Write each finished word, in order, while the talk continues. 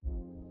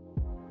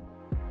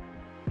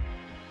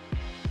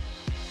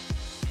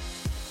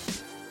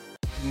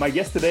My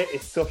guest today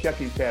is Sofia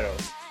Quintero.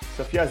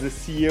 Sofia is the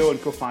CEO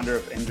and co-founder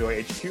of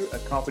EnjoyHQ, a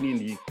company in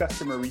the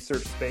customer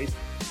research space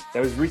that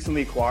was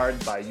recently acquired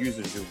by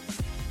UserZoo.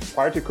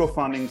 Prior to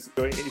co-founding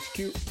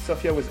EnjoyHQ,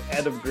 Sofia was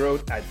head of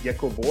growth at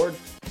Gecko Board,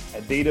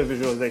 a data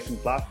visualization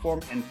platform.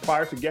 And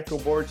prior to Gecko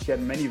Board, she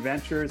had many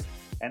ventures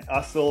and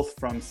hustles,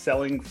 from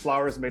selling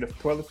flowers made of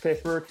toilet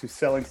paper to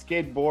selling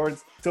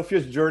skateboards.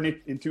 Sofia's journey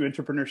into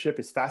entrepreneurship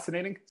is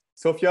fascinating.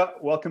 Sofia,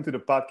 welcome to the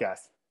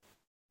podcast.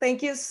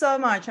 Thank you so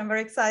much. I'm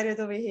very excited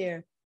to be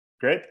here.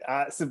 Great.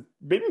 So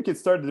maybe we could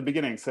start at the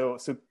beginning. So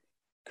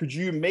could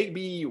you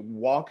maybe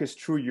walk us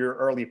through your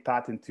early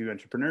path into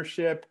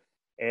entrepreneurship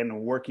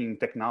and working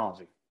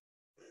technology?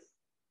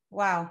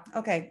 Wow.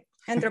 Okay.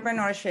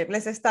 Entrepreneurship.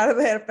 Let's start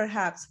there,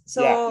 perhaps.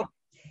 So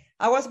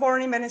I was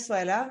born in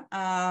Venezuela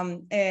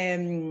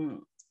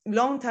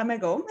long time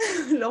ago,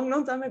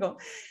 long time ago.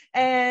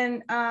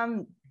 And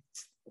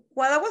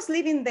while I was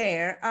living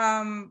there,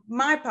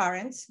 my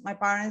parents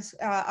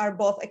are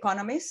both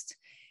economists,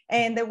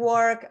 and they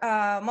work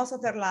most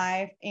of their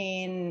life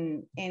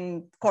in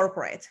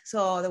corporate.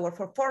 So they work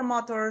for Ford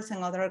Motors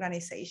and other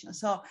organizations.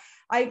 So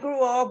I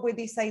grew up with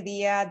this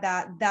idea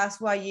that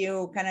that's what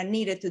you kind of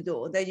needed to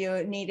do, that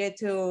you needed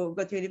to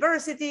go to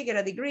university, get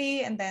a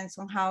degree, and then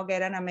somehow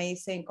get an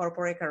amazing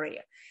corporate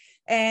career.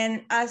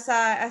 And as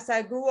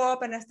I grew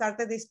up and I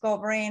started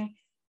discovering,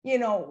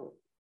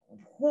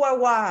 who I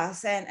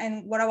was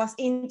and what I was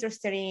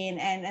interested in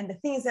and the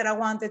things that I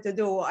wanted to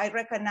do, I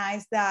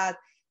recognized that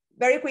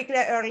very quickly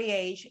at early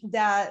age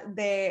that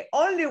the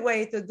only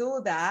way to do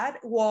that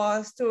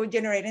was to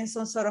generate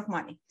some sort of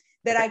money,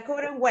 that I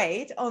couldn't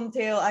wait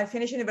until I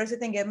finished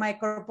university and get my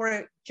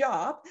corporate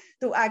job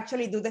to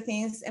actually do the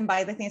things and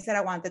buy the things that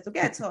I wanted to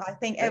get. So I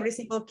think every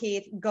single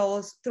kid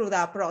goes through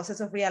that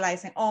process of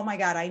realizing, oh my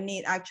God, I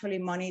need actually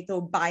money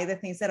to buy the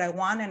things that I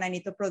want, and I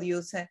need to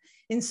produce it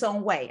in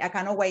some way. I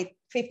cannot wait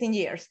 15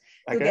 years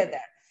to get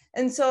there.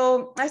 And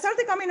so I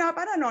started coming up,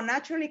 I don't know,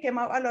 naturally I came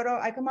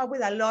up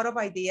with a lot of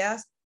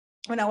ideas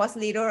when I was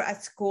little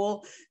at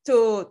school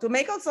to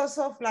make all sorts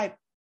of like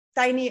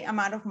tiny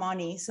amount of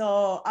money.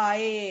 So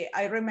I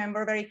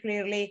remember very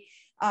clearly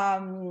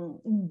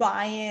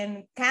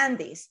buying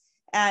candies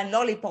and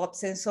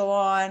lollipops and so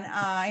on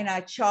in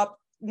a shop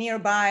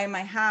nearby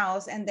my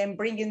house, and then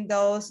bringing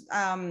those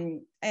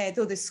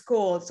to the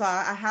school. So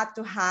I had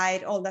to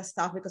hide all that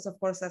stuff because of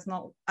course that's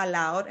not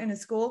allowed in a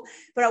school,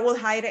 but I will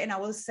hide it and I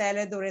will sell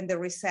it during the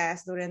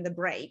recess, during the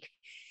break.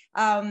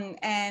 And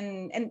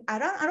I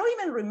don't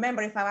even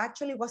remember if I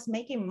actually was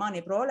making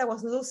money. Probably I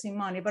was losing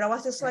money, but I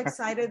was just so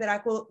excited that I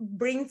could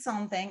bring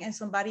something and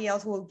somebody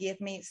else will give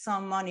me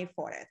some money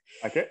for it.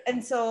 Okay.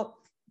 And so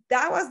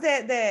that was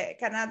the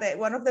kind of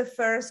one of the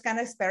first kind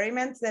of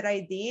experiments that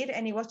I did.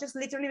 And it was just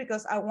literally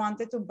because I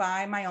wanted to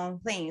buy my own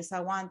things.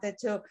 I wanted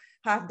to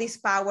have this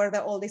power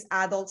that all these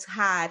adults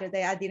had,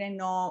 that I didn't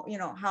know,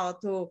 how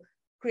to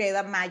create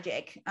that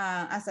magic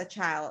as a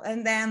child.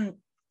 And then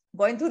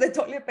going to the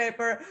toilet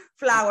paper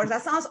flowers.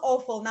 That sounds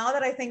awful. Now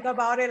that I think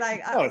about it,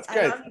 like I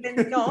don't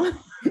even know.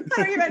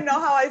 I don't even know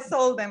how I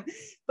sold them.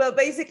 But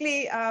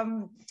basically,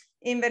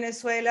 in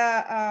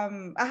Venezuela,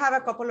 I have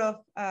a couple of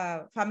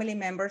family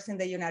members in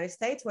the United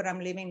States where I'm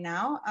living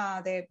now.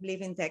 They live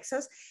in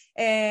Texas.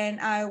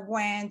 And I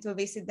went to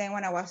visit them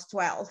when I was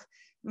 12,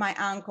 my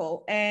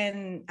uncle.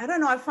 And I don't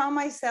know, I found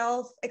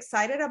myself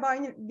excited about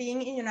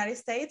being in the United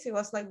States. It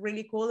was like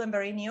really cool and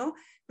very new.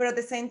 But at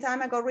the same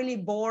time, I got really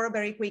bored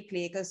very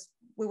quickly because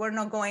we were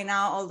not going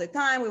out all the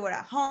time. We were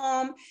at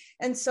home.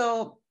 And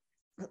so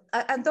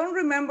I don't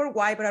remember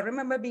why, but I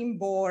remember being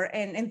bored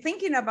and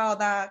thinking about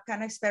that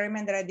kind of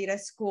experiment that I did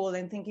at school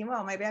and thinking,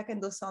 well, maybe I can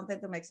do something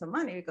to make some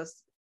money,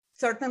 because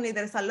certainly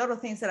there's a lot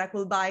of things that I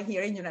could buy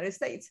here in the United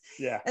States.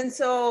 Yeah. And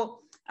so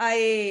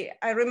I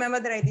remember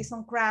that I did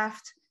some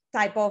craft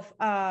type of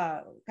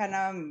kind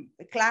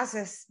of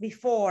classes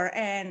before.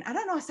 And I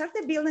don't know, I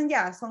started building,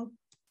 some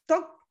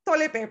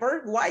toilet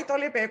paper, white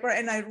toilet paper,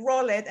 and I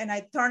roll it and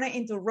I turn it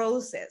into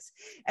roses.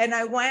 And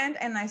I went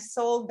and I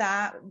sold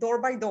that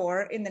door by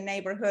door in the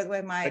neighborhood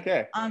where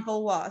my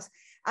uncle was.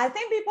 I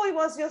think people, it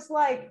was just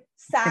like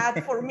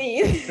sad for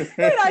me.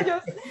 I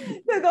just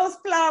did those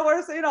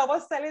flowers, I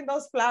was selling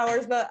those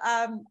flowers, but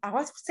I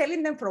was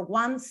selling them for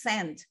 1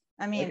 cent.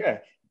 I mean,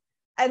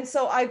 and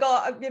so I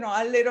got,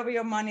 a little bit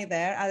of money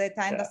there at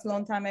the time. That's a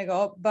long time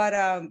ago. But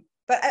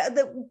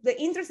the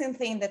interesting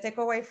thing, the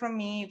takeaway from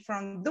me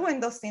from doing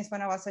those things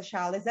when I was a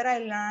child, is that I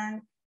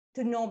learned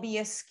to not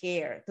be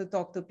scared to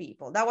talk to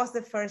people. That was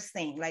the first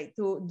thing, like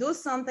to do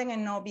something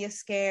and not be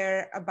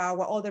scared about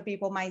what other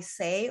people might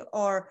say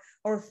or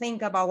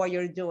think about what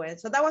you're doing.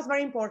 So that was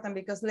very important,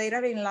 because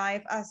later in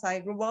life, as I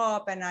grew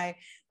up and I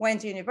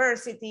went to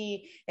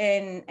university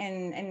and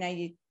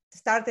I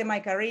started my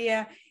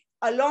career,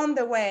 along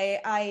the way,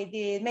 I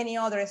did many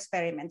other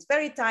experiments,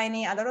 very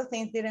tiny. A lot of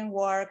things didn't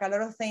work. A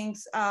lot of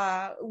things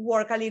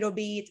work a little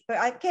bit, but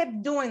I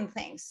kept doing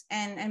things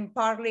and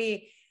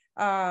partly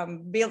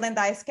building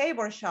that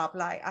skateboard shop.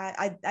 Like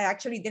I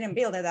actually didn't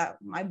build it.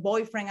 My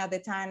boyfriend at the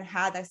time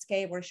had a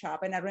skateboard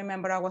shop. And I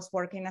remember I was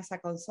working as a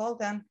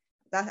consultant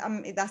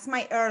that's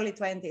my early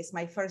 20s,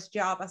 my first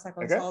job as a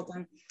Okay.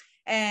 consultant.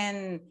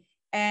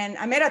 And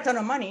I made a ton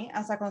of money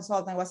as a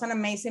consultant. It was an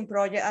amazing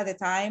project at the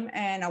time.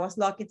 And I was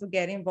lucky to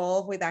get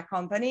involved with that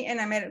company. And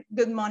I made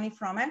good money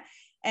from it.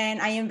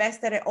 And I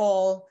invested it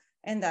all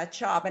in that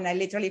shop. And I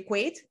literally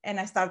quit. And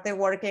I started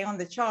working on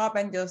the shop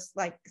and just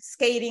like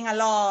skating a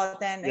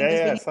lot. And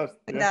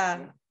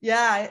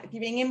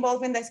being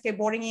involved in the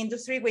skateboarding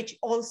industry, which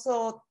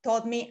also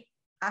taught me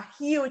a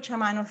huge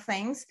amount of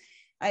things.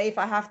 If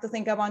I have to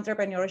think about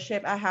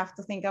entrepreneurship, I have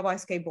to think about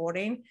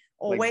skateboarding.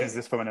 Always. Like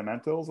business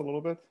fundamentals a little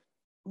bit?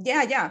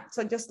 Yeah.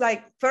 So just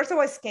like, first of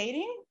all,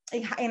 skating,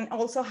 and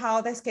also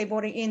how the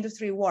skateboarding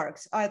industry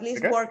works, or at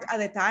least worked at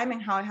the time,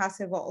 and how it has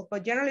evolved.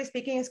 But generally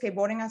speaking,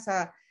 skateboarding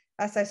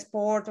as a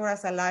sport or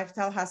as a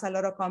lifestyle has a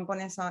lot of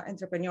components on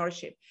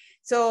entrepreneurship.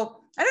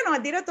 So I don't know, I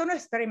did a ton of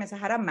experiments. I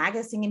had a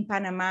magazine in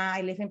Panama.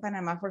 I lived in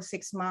Panama for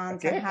 6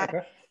 months. I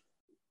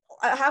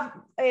have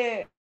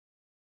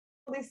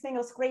this thing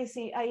was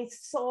crazy. I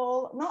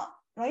sold, not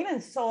even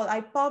sold,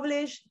 I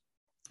published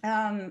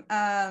no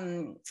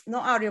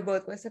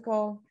audiobook, what's it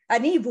called?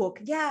 An ebook.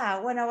 Yeah,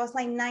 when I was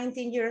like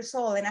 19 years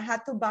old, and I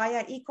had to buy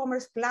an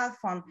e-commerce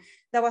platform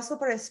that was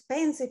super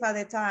expensive at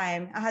the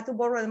time. I had to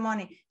borrow the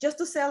money just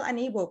to sell an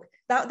ebook.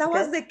 That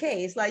was the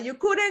case. Like, you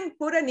couldn't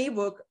put an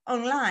ebook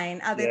online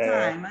at the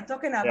time. I'm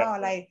talking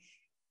about like,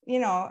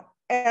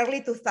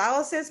 early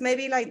 2000s,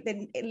 maybe like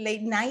the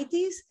late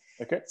 90s.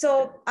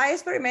 So I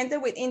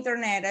experimented with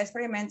internet. I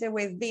experimented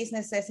with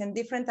businesses and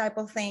different type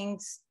of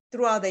things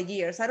throughout the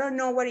years. I don't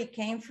know where it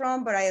came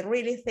from, but I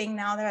really think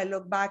now that I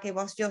look back, it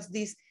was just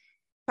this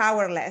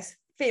powerless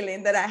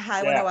feeling that I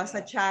had when I was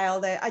a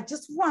child. I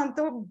just want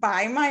to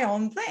buy my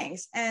own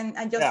things. And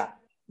I just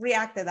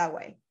reacted that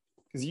way.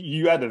 Because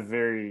you had a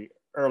very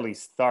early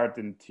start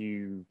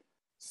into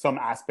some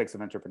aspects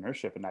of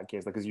entrepreneurship in that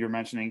case. Because you're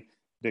mentioning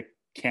the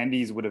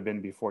candies would have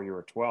been before you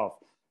were 12.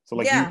 So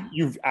like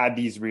you've had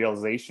these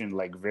realizations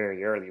like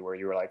very early where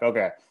you were like,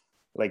 okay,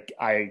 like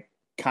I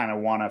kind of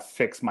want to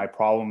fix my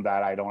problem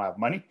that I don't have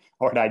money,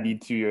 or that I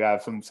need to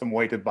have some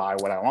way to buy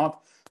what I want.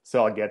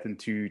 So I'll get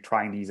into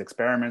trying these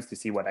experiments to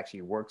see what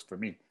actually works for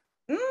me.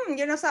 So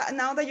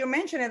now that you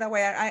mention it that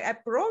way, I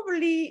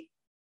probably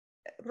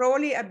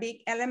a big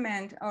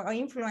element or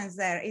influence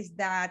there is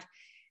that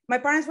my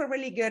parents were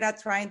really good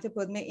at trying to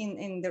put me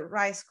in the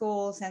right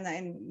schools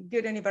and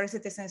good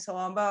universities and so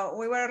on. But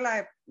we were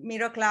like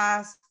middle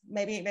class,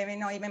 maybe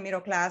not even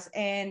middle class.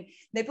 And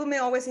they put me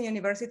always in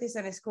universities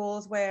and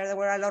schools where there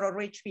were a lot of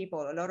rich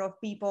people, a lot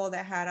of people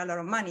that had a lot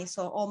of money.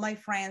 So all my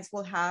friends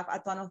will have a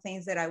ton of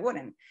things that I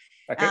wouldn't.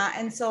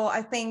 And so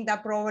I think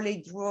that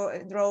probably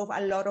drove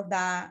a lot of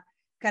that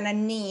kind of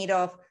need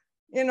of,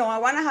 I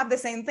want to have the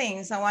same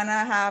things. I want to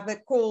have the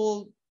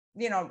cool,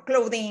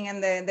 clothing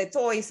and the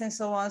toys and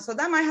so on. So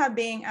that might have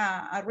been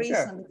a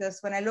reason, because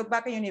when I look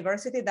back at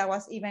university, that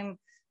was even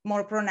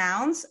more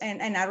pronounced.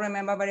 And I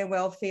remember very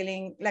well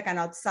feeling like an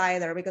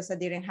outsider because I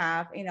didn't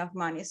have enough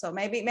money. So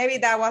maybe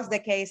that was the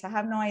case. I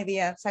have no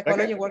idea.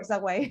 Psychology works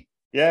that way.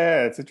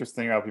 Yeah, it's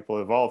interesting how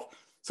people evolve.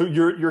 So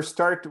your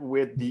start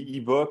with the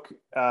ebook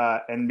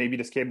and maybe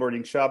the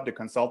skateboarding shop, the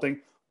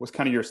consulting, was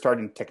kind of your start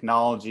in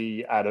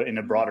technology in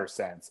a broader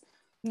sense.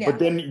 But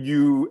then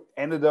you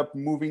ended up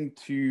moving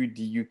to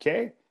the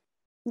UK.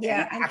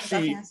 Yeah, and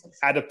actually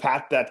had a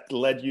path that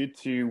led you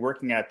to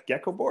working at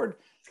Gecko Board.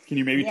 Can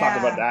you maybe talk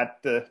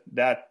about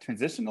that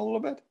transition a little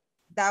bit?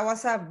 That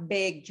was a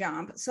big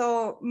jump.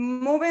 So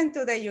moving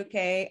to the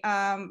UK,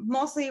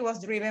 mostly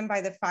was driven by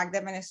the fact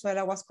that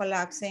Venezuela was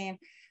collapsing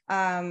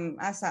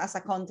as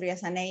a country,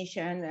 as a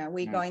nation.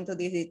 We go into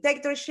this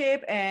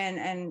dictatorship,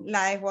 and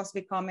life was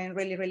becoming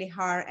really, really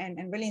hard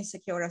and really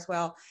insecure as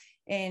well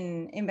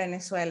in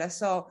Venezuela.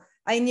 So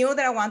I knew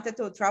that I wanted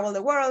to travel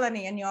the world, and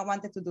I knew I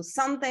wanted to do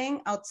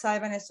something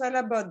outside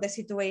Venezuela, but the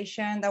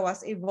situation that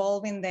was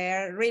evolving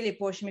there really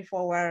pushed me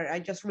forward. I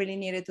just really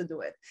needed to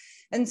do it.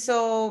 And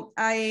so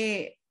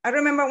I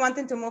remember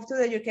wanting to move to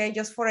the UK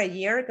just for a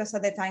year, because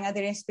at the time I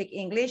didn't speak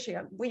English.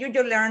 We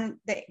usually learn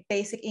the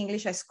basic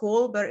English at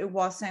school, but it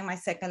wasn't my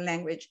second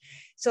language.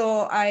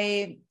 So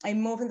I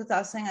moved in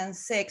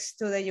 2006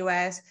 to the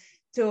US,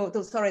 to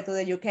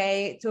the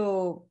UK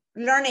to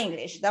learn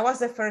English. That was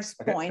the first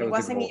point. It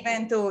wasn't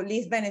even to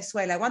leave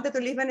Venezuela. I wanted to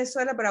leave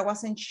Venezuela, but I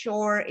wasn't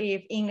sure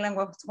if England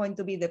was going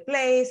to be the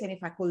place and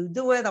if I could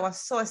do it. That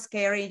was so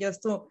scary,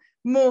 just to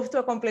move to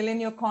a completely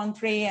new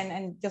country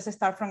and just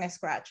start from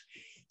scratch.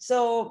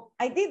 So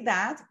I did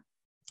that.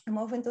 I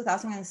moved in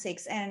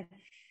 2006. And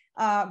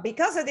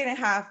because I didn't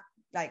have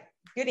like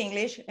good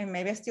English, and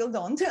maybe I still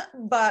don't,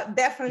 but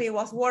definitely it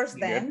was worse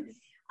then,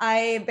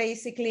 I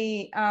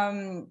basically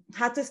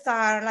had to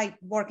start like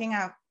working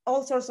at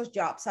all sorts of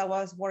jobs. I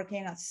was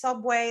working at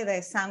Subway,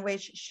 the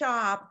sandwich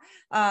shop.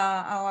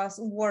 I was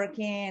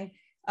working,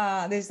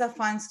 there's a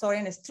fun story,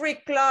 in a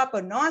strip club,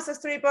 but not as a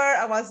stripper.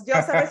 I was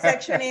just a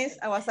receptionist.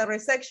 I was a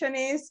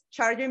receptionist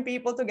charging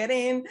people to get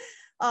in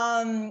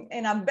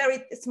a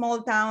very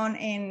small town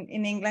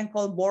in England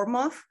called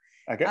Bournemouth.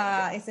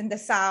 It's in the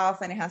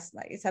south, and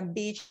it's a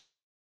beach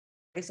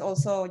it's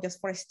also just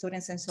for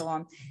students and so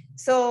on.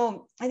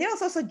 So I did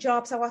also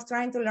jobs. I was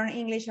trying to learn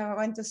English. I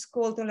went to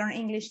school to learn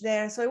English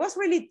there. So it was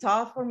really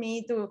tough for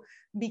me to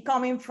be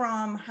coming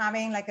from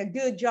having like a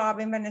good job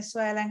in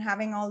Venezuela and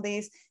having all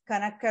these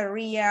kind of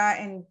career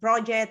and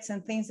projects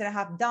and things that I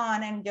have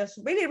done, and just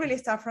really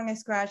start from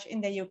scratch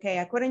in the UK.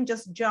 I couldn't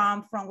just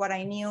jump from what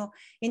I knew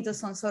into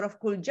some sort of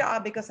cool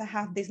job because I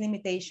have this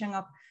limitation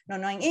of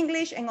not knowing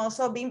English and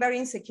also being very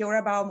insecure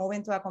about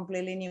moving to a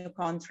completely new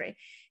country.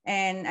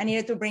 And I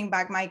needed to bring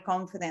back my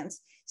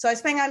confidence. So I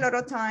spent a lot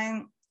of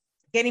time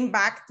getting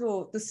back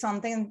to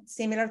something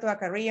similar to a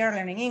career,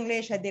 learning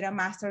English. I did a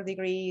master's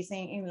degree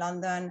in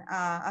London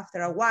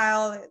after a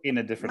while. In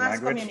a different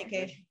language?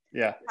 Communication.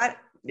 Yeah.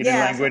 In a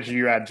language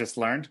you had just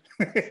learned?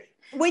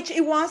 Which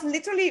it was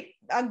literally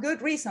a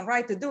good reason,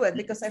 right, to do it,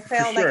 because I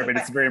felt like... Sure, but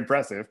it's very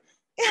impressive.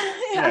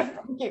 Yeah,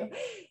 thank you.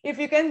 If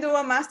you can do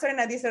a master and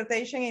a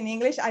dissertation in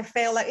English, I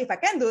feel like if I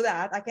can do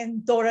that, I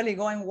can totally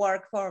go and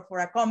work for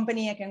a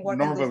company. I can work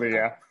normally,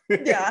 yeah.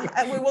 Yeah,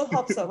 we will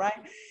hope so,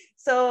 right?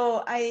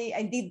 So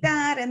I did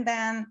that, and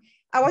then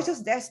I was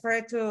just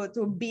desperate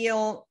to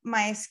build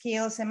my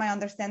skills and my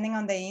understanding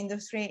on the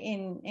industry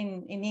in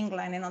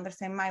England and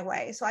understand my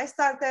way. So I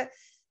started.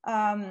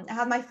 I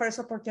had my first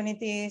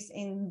opportunities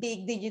in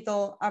big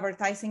digital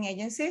advertising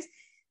agencies.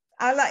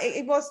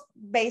 It was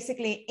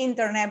basically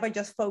internet, but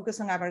just focused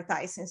on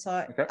advertising.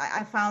 So okay.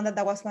 I found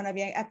that was going to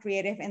be a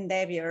creative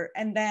endeavor.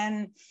 And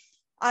then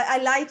I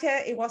liked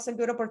it. It was a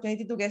good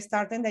opportunity to get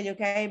started in the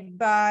UK,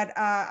 but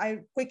I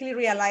quickly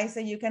realized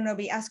that you cannot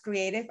be as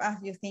creative as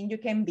you think you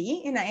can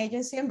be in an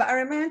agency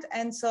environment.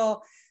 And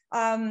so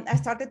I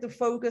started to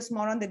focus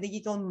more on the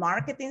digital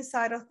marketing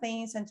side of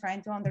things and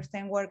trying to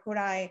understand where could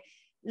I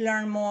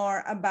learn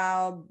more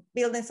about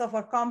building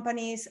software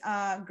companies,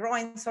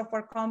 growing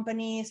software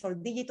companies, or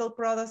digital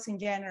products in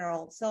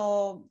general.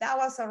 So that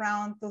was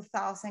around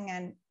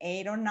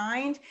 2008 or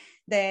 9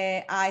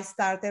 that I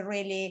started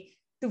really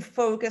to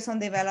focus on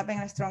developing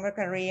a stronger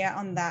career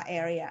on that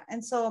area.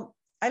 And so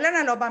I learned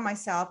a lot by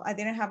myself. I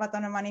didn't have a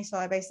ton of money, so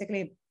I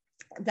basically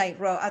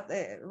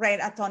read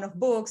a ton of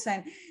books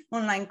and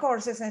online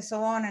courses and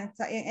so on.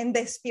 And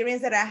the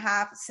experience that I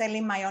have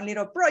selling my own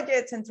little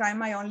projects and trying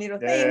my own little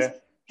things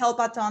help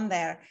a ton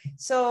there.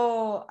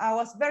 So I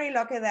was very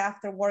lucky that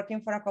after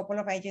working for a couple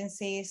of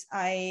agencies,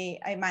 I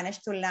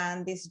managed to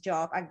land this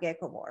job at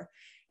Geckoboard.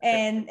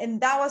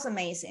 And that was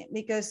amazing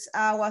because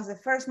I was the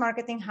first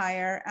marketing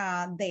hire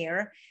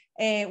there.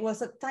 It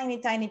was a tiny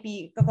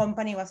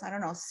company, was, I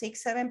don't know,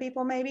 6-7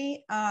 people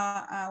maybe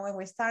when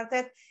we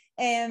started.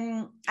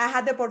 And I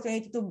had the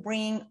opportunity to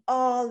bring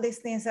all these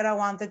things that I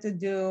wanted to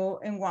do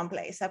in one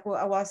place. I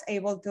was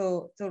able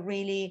to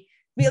really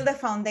build the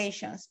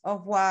foundations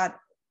of what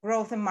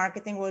growth and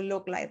marketing will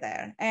look like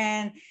there.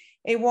 And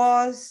it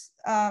was,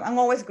 I'm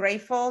always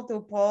grateful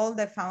to Paul,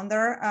 the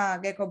founder,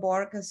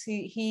 Geckoboard, because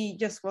he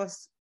just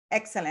was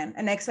excellent,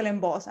 an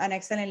excellent boss, an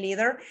excellent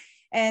leader.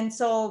 And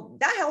so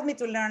that helped me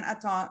to learn a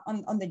ton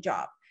on the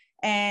job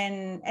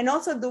and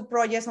also do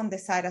projects on the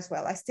side as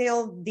well. I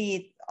still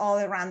did all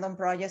the random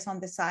projects on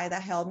the side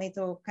that helped me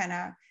to kind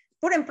of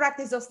put in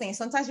practice those things.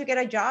 Sometimes you get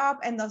a job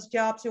and those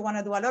jobs, you want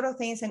to do a lot of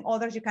things and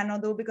others you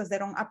cannot do because they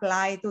don't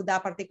apply to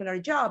that particular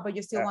job, but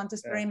you still want to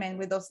experiment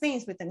with those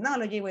things, with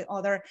technology, with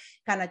other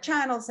kind of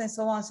channels and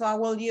so on. So I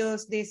will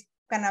use these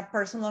kind of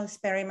personal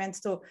experiments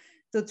to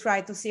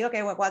try to see,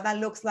 okay, what that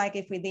looks like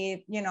if we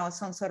did,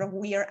 some sort of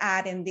weird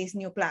ad in this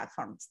new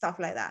platform, stuff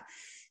like that.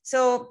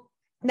 So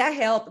that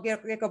helped.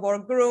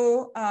 Geckoboard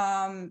grew.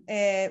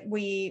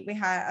 We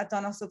had a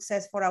ton of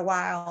success for a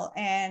while.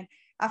 And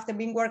after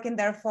being working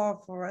there for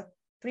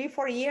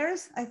 3-4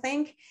 years, I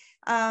think,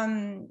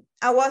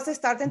 I was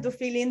starting to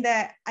feeling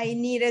that I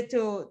needed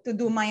to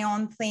do my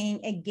own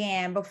thing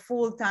again, but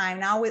full time.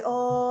 Now with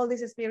all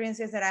these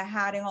experiences that I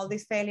had and all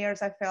these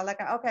failures, I felt like,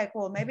 okay,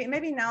 cool.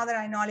 Maybe now that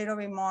I know a little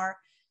bit more,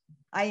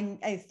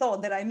 I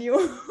thought that I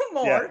knew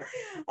more.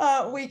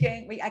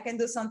 I can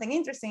do something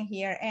interesting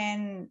here.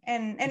 And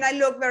I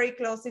look very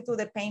closely to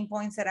the pain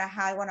points that I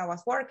had when I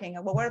was working.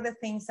 What were the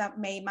things that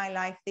made my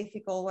life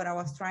difficult when I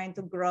was trying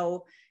to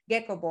grow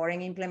Geckoboard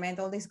and implement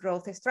all these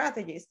growth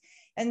strategies?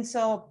 And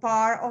so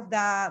part of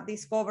the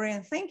discovery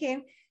and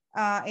thinking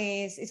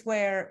is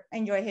where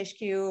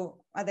EnjoyHQ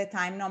at the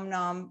time,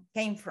 Nom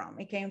came from.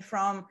 It came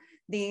from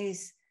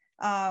this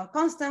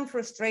constant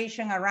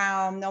frustration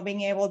around not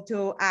being able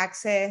to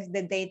access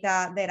the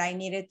data that I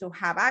needed to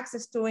have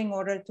access to in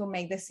order to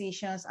make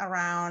decisions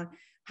around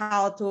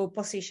how to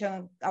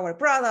position our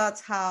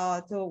products,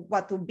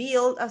 what to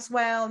build as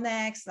well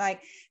next,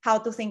 like how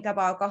to think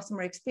about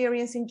customer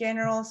experience in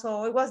general.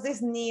 So it was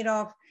this need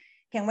of,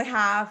 can we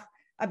have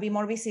a bit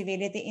more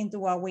visibility into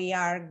what we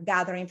are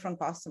gathering from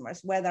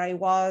customers, whether it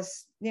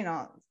was,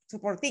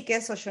 support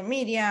tickets, social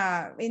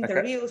media,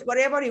 interviews,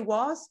 whatever it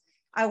was.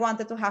 I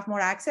wanted to have more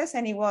access,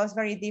 and it was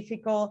very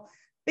difficult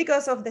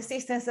because of the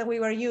systems that we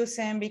were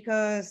using,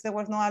 because there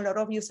was not a lot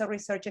of user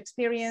research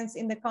experience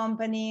in the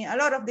company, a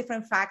lot of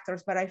different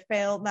factors, but I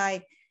felt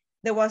like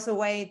there was a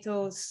way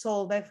to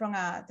solve it from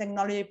a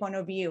technology point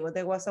of view.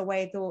 There was a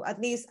way to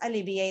at least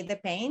alleviate the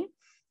pain.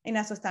 in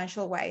a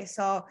substantial way.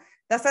 So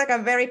that's like a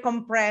very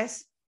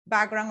compressed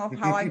background of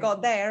how I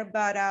got there,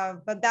 but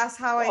that's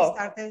how I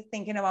started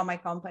thinking about my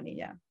company.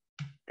 Yeah.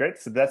 Great.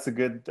 So that's a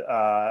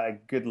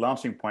good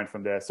launching point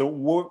from there.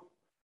 So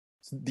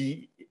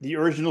the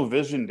original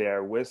vision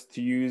there was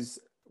to use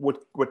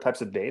what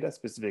types of data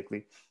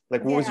specifically?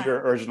 Like what was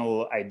your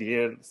original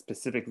idea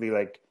specifically,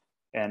 like,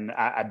 and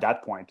at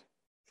that point?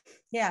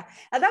 Yeah,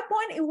 at that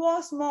point, it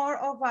was more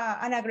of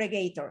an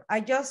aggregator. I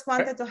just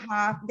wanted to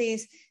have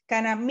this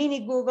kind of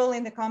mini Google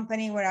in the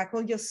company where I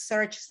could just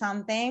search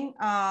something,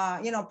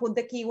 put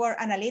the keyword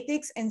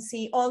analytics and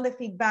see all the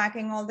feedback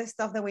and all the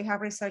stuff that we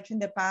have researched in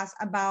the past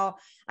about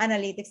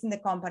analytics in the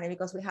company,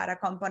 because we had a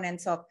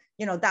components of,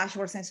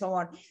 dashboards and so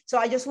on. So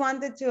I just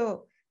wanted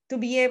to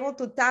be able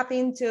to tap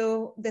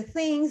into the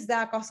things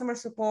that customer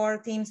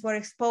support teams were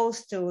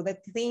exposed to, the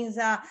things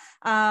that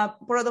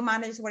product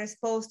managers were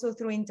exposed to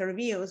through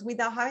interviews,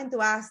 without having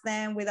to ask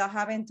them, without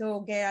having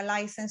to get a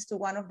license to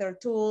one of their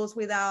tools,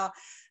 without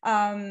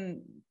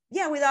having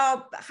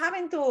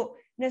to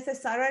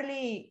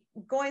necessarily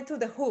go into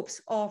the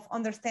hoops of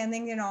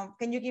understanding,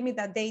 can you give me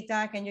that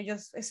data? Can you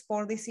just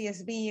export the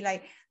CSV?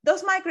 Like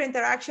those micro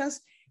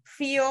interactions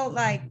feel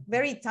like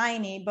very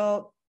tiny,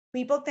 but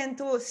people tend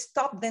to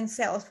stop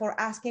themselves for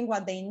asking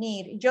what they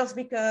need just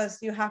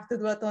because you have to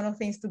do a ton of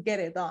things to get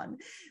it done.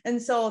 And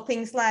so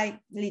things like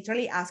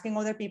literally asking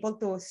other people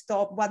to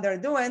stop what they're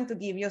doing to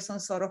give you some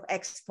sort of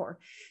export.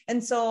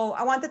 And so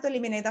I wanted to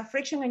eliminate that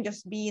friction and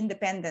just be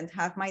independent,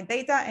 have my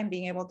data and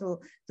being able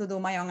to do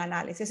my own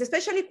analysis,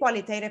 especially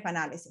qualitative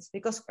analysis,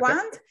 because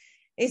quant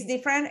is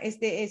different.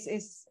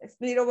 It's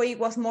little way it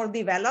was more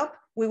developed.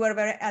 We were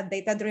very a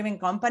data-driven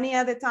company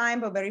at the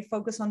time, but very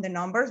focused on the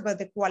numbers. But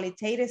the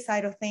qualitative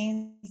side of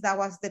things, that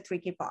was the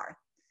tricky part.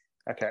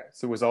 Okay,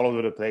 so it was all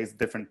over the place.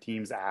 Different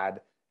teams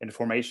add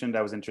information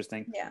that was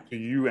interesting to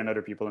you and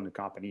other people in the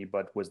company,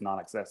 but was not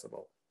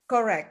accessible.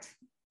 Correct.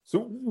 So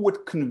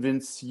what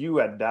convinced you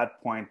at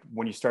that point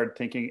when you started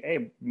thinking,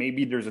 hey,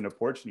 maybe there's an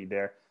opportunity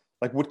there?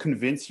 Like what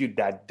convinced you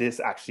that this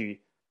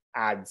actually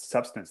adds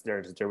substance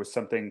there? There was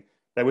something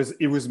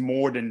it was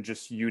more than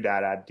just you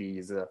that had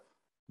these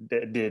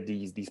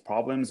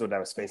problems or that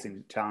was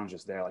facing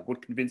challenges there. Like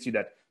what convinced you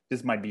that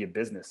this might be a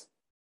business?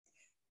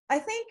 I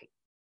think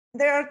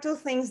there are two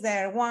things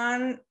there.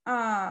 One,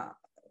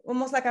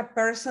 almost like a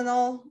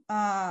personal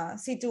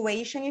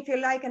situation, if you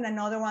like, and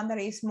another one that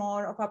is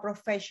more of a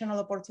professional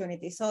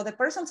opportunity. So the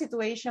personal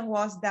situation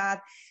was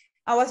that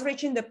I was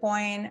reaching the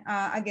point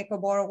at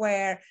GeckoBoard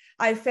where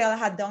I felt I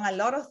had done a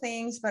lot of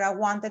things, but I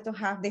wanted to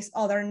have this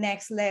other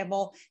next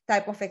level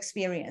type of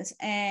experience.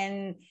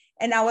 And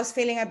I was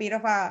feeling a bit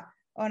of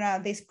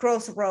this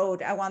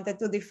crossroad. I wanted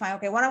to define,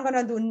 okay, what I'm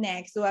going to do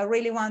next. Do I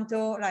really want to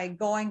like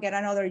go and get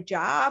another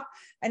job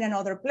in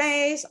another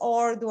place?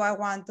 Or do I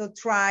want to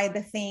try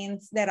the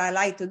things that I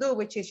like to do,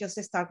 which is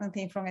just starting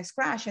things from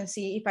scratch and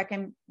see if I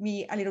can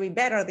be a little bit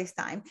better this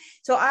time.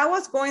 So I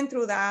was going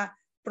through that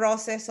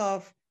process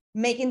of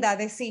making that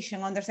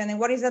decision, understanding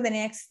what is the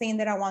next thing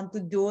that I want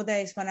to do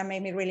that is going to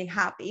make me really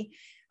happy.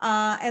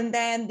 And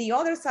then the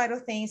other side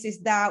of things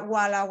is that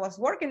while I was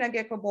working at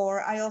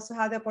GeckoBoard, I also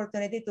had the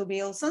opportunity to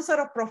build some sort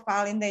of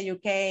profile in the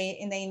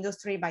UK, in the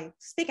industry, by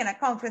speaking at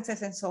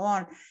conferences and so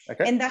on.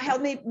 Okay. And that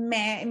helped me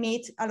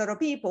meet a lot of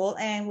people.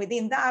 And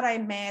within that, I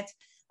met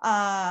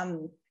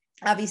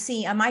a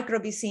VC, a micro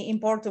VC in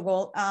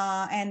Portugal,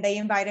 and they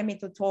invited me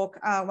to talk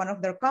one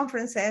of their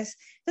conferences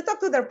to talk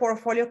to their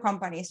portfolio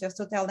companies, just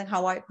to tell them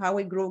how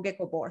we grew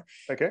GeckoBoard.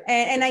 Okay.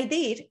 And I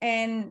did.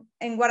 And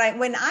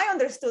when I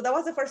understood, that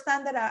was the first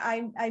time that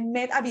I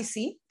met a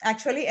VC,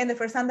 actually, and the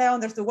first time that I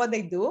understood what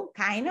they do,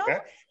 kind of. Okay.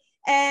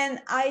 And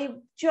I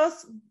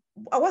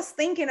was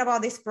thinking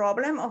about this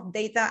problem of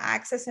data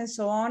access and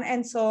so on.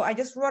 And so I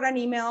just wrote an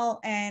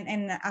email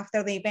and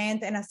after the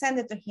event, and I sent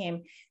it to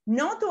him,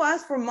 not to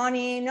ask for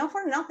money, not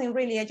for nothing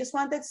really. I just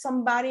wanted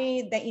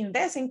somebody that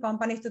invests in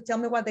companies to tell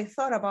me what they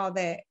thought about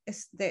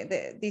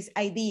this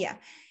idea.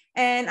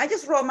 And I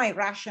just wrote my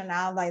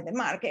rationale, like the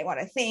market, what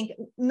I think,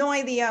 no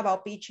idea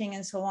about pitching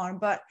and so on.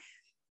 But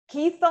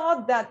he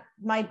thought that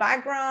my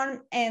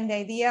background and the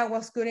idea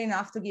was good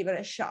enough to give it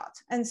a shot.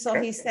 And so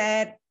he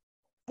said,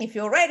 if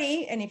you're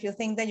ready and if you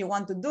think that you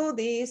want to do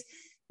this,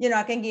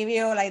 I can give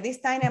you like this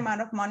tiny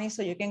amount of money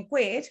so you can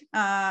quit.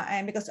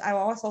 And because I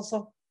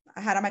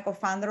had my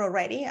co-founder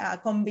already,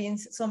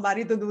 convinced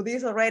somebody to do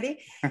this already.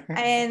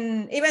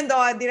 And even though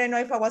I didn't know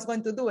if I was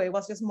going to do it, it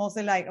was just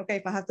mostly like, okay,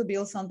 if I have to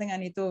build something, I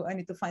need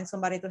to find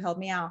somebody to help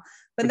me out.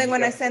 But then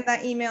when I sent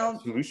that email,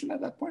 solution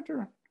at that point,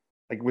 or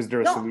like, was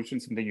there a solution,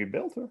 something you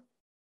built, or?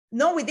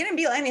 No, we didn't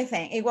build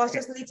anything. It was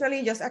just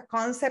literally just a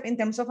concept in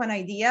terms of an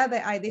idea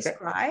that I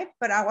described,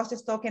 but I was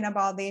just talking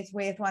about this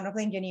with one of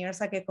the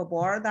engineers at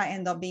GeckoBoard that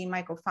ended up being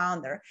my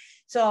co-founder.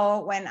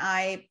 So when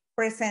I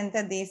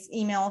presented this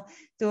email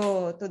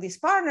to this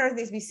partner,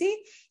 this VC,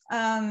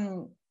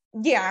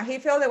 he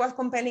felt it was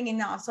compelling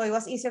enough. So it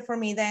was easier for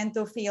me then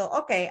to feel,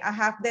 okay, I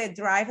have the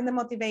drive and the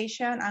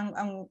motivation.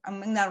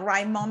 I'm in the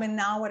right moment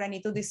now where I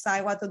need to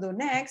decide what to do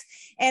next.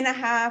 And I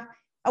have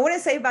I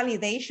wouldn't say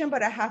validation,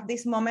 but I have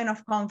this moment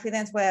of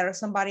confidence where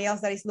somebody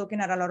else that is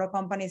looking at a lot of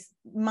companies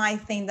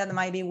might think that it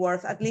might be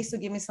worth at least to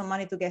give me some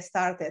money to get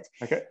started.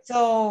 Okay.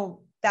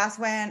 So that's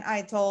when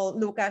I told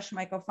Lucas,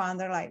 my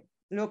co-founder, like,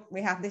 look,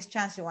 we have this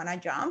chance. You want to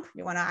jump?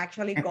 You want to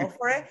actually go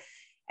for it?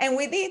 And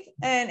we did.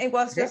 And it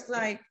was just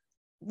like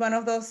one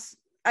of those,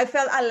 I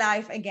felt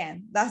alive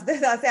again.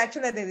 That's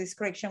actually the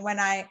description. When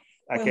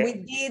we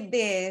did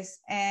this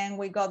and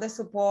we got the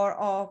support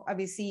of a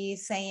VC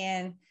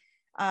saying,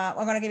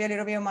 we're going to give you a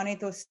little bit of money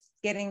to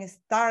getting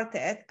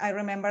started. I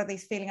remember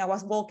this feeling. I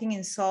was walking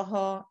in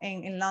Soho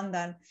in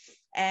London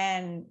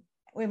and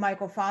with my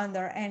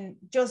co-founder and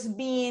just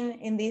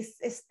being in this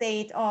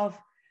state of,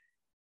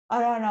 I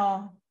don't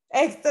know,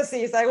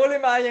 ecstasies. I will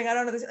imagine, I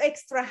don't know, this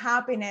extra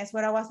happiness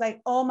where I was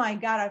like, oh my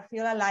God, I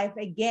feel alive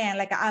again.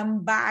 Like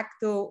I'm back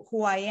to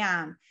who I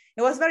am.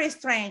 It was very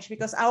strange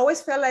because I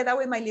always felt like that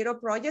with my little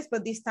projects,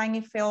 but this time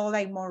it felt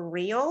like more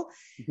real.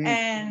 Mm-hmm.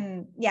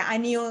 And yeah, I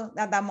knew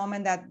at that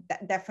moment that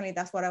definitely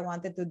that's what I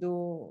wanted to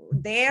do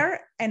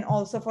there and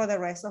also for the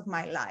rest of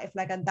my life.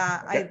 Like at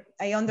that,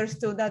 I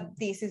understood that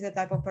this is the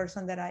type of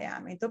person that I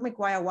am. It took me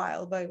quite a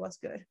while, but it was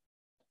good.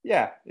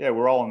 Yeah,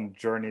 we're all on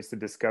journeys to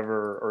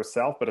discover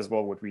ourselves, but as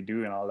well what we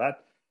do and all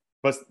that.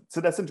 But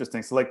so that's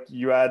interesting. So like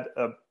you had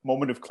a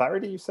moment of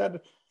clarity, you said,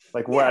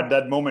 like where at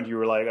that moment you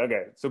were like,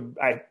 okay. So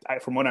I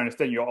from what I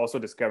understand, you also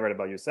discovered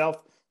about yourself,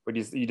 but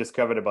you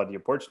discovered about the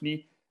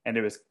opportunity, and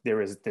there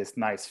was this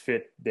nice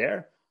fit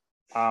there.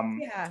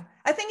 Yeah,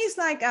 I think it's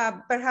like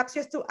perhaps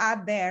just to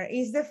add there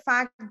is the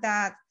fact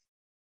that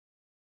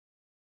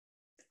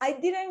I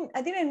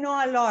didn't know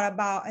a lot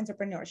about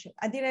entrepreneurship.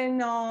 I didn't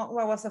know who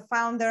I was a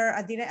founder.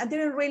 I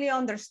didn't really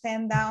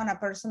understand that on a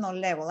personal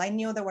level. I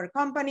knew there were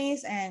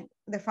companies and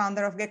the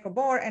founder of Gecko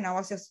Board, and I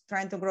was just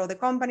trying to grow the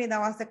company. That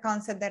was the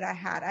concept that I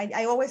had.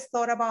 I always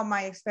thought about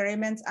my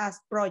experiments as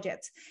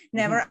projects,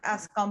 never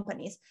as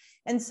companies.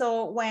 And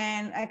so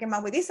when I came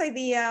up with this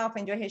idea of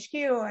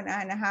EnjoyHQ and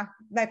I have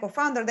my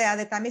co-founder there at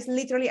the time, it's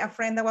literally a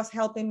friend that was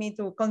helping me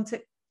to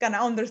kind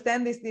of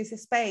understand this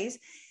space.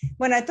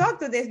 When I talk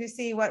to this, we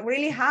see what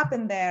really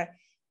happened there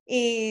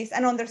is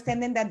an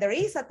understanding that there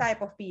is a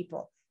type of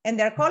people and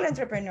they're called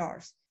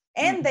entrepreneurs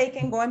and they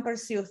can go and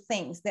pursue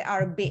things that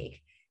are big.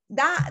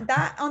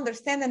 That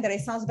understanding that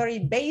it sounds very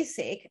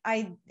basic,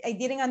 I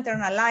didn't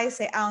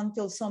internalize it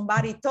until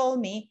somebody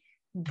told me,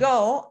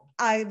 go,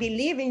 I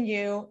believe in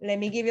you, let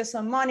me give you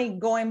some money,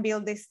 go and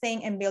build this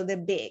thing and build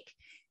it big.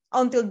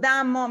 Until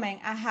that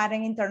moment, I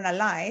hadn't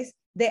internalized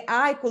that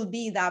I could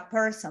be that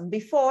person.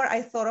 Before,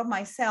 I thought of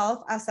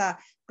myself as a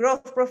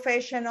growth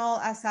professional,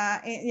 as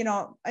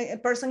a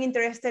person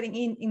interested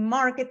in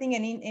marketing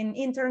and in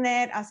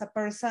internet, as a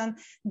person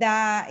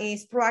that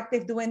is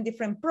proactive doing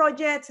different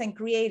projects and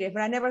creative.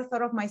 But I never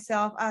thought of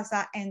myself as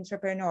an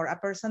entrepreneur, a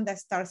person that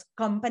starts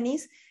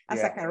companies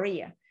as a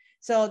career.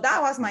 So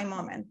that was my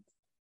moment.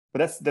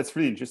 But that's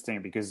really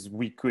interesting because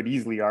we could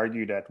easily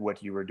argue that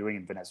what you were doing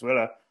in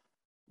Venezuela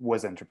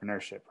was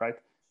entrepreneurship, right?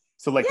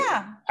 So like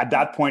at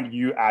that point,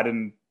 you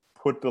hadn't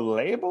put the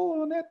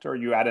label on it, or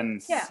you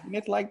hadn't seen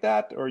it like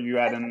that, or you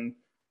hadn't.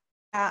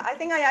 I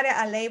think I added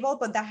a label,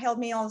 but that helped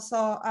me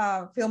also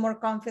feel more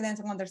confident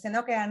and understand,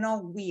 okay, I'm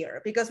not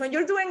weird. Because when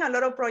you're doing a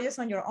lot of projects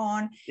on your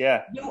own,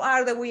 you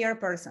are the weird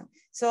person.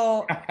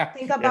 So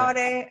think about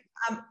it.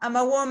 I'm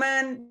a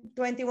woman,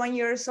 21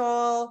 years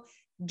old,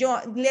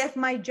 left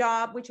my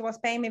job, which was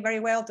paying me very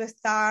well to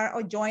start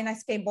or join a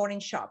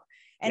skateboarding shop.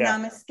 And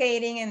I'm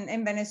skating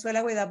in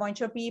Venezuela with a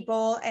bunch of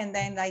people and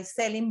then like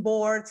selling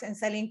boards and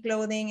selling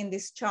clothing in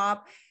this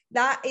shop.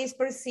 That is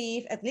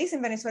perceived, at least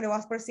in Venezuela,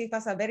 was perceived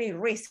as a very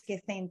risky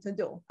thing to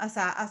do, as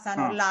an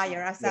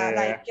outlier,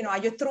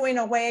 you're throwing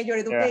away your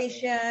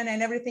education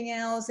and everything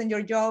else and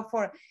your job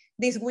for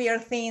this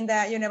weird thing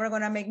that you're never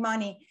going to make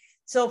money.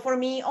 So for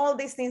me, all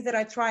these things that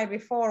I tried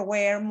before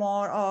were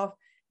more of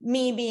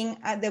me being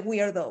the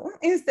weirdo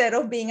instead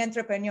of being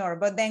entrepreneur.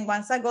 But then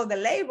once I got the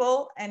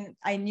label and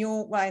I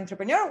knew what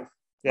entrepreneur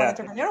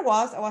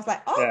was, I was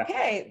like,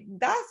 okay,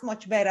 that's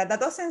much better. That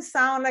doesn't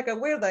sound like a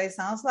weirdo. It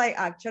sounds like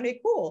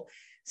actually cool.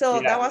 So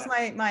that was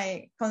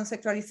my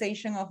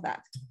conceptualization of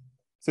that.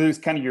 So it was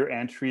kind of your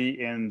entry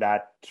in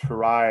that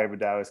tribe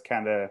that was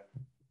kind of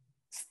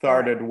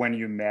started when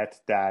you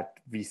met that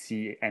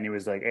VC and it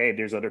was like, hey,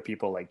 there's other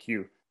people like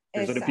you.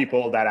 There's other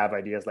people that have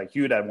ideas like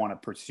you that want to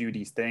pursue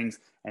these things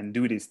and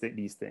do these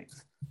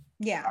things.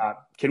 Yeah.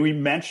 Can we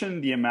mention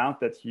the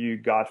amount that you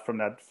got from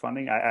that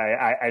funding?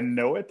 I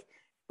know it,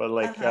 but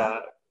like...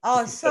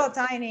 so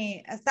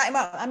tiny.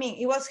 I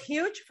mean, it was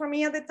huge for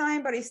me at the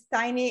time, but it's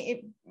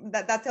tiny.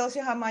 That tells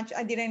you how much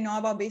I didn't know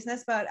about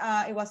business, but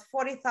it was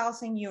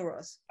 40,000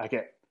 euros.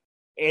 Okay.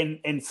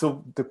 And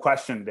so the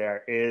question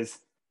there is,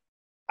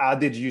 how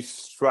did you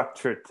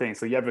structure things?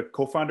 So you have a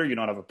co-founder, you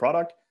don't have a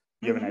product,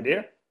 you have an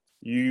idea.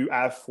 You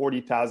have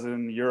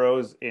 40,000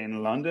 euros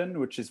in London,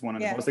 which is one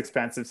of the most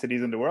expensive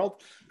cities in the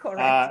world.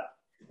 Correct.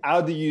 How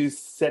do you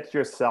set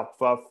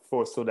yourself up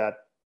so that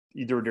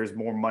either there's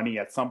more money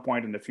at some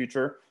point in the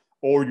future,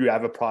 or you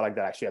have a product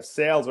that actually has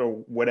sales or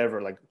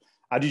whatever? Like,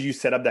 How did you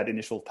set up that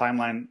initial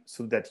timeline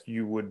so that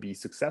you would be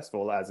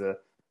successful as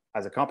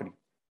a company?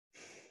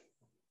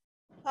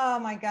 Oh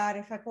my God,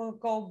 if I could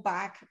go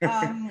back.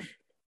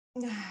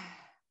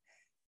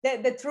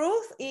 The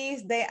truth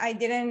is that I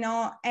didn't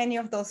know any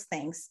of those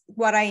things.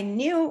 What I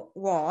knew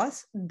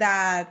was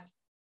that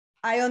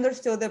I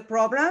understood the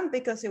problem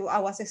because I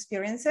was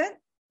experiencing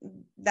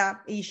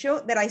that issue,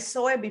 that I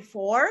saw it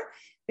before,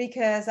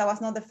 because I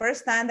was not the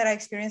first time that I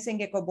experienced in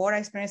Gecko Board. I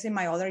experienced in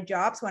my other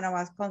jobs when I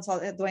was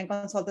doing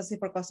consultancy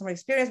for customer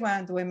experience, when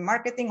I'm doing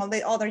marketing, all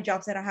the other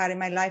jobs that I had in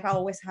my life, I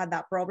always had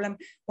that problem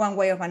one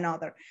way or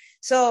another.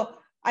 So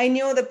I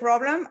knew the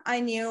problem. I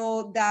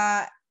knew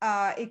that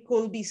it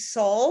could be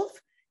solved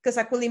because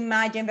I could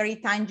imagine very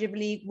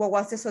tangibly what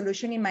was the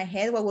solution in my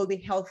head, what will be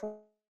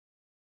helpful.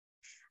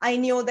 I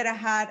knew that I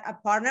had a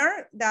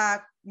partner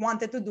that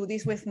wanted to do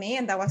this with me,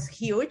 and that was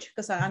huge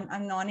because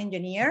I'm not an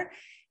engineer.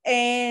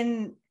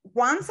 And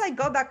once I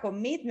got that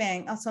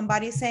commitment of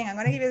somebody saying, I'm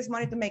going to give you this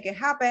money to make it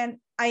happen,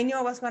 I knew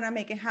I was going to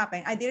make it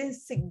happen. I didn't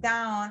sit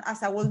down,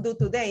 as I will do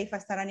today if I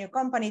start a new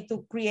company,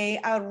 to create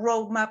a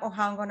roadmap of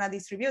how I'm going to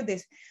distribute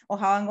this or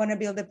how I'm going to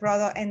build the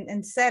product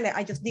and sell it.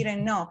 I just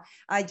didn't know.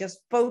 I just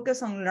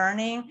focused on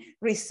learning,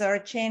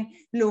 researching,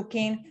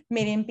 looking,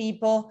 meeting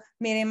people,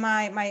 meeting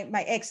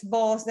my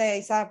ex-boss that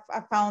is a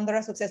founder,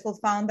 a successful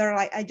founder.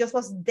 Like, I just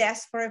was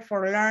desperate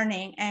for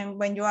learning. And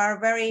when you are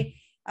very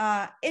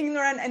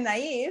ignorant and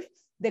naive,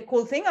 the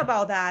cool thing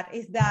about that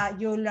is that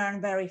you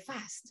learn very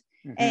fast.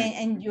 Mm-hmm.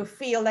 and you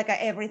feel like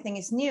everything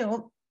is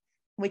new,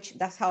 which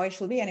that's how it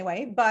should be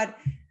anyway. But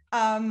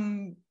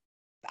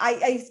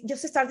I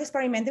just started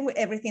experimenting with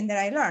everything that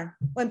I learned.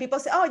 When people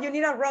say, oh, you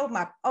need a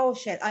roadmap. Oh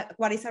shit,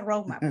 what is a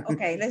roadmap?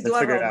 Okay, let's do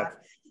a roadmap.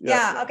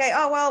 Yeah, okay.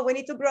 Oh, well, we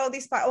need to grow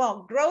this part.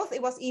 Well, growth,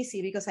 it was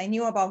easy because I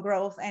knew about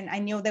growth, and I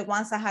knew that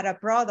once I had a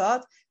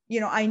product,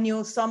 I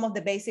knew some of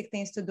the basic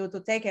things to do to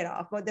take it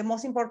off. But the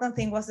most important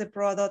thing was the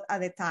product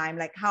at the time.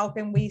 Like, how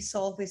can we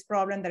solve this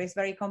problem that is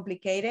very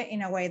complicated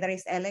in a way that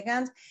is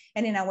elegant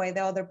and in a way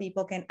that other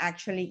people can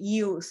actually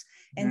use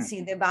and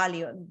see the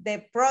value?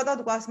 The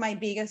product was my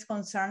biggest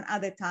concern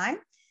at the time.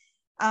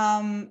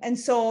 And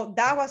so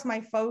that was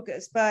my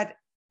focus. But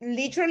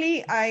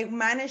literally, I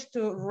managed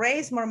to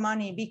raise more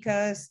money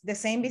because the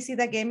same VC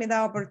that gave me the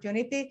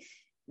opportunity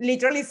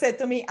literally said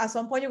to me, at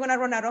some point, you're going to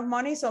run out of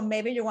money. So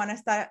maybe you want to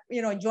start,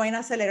 join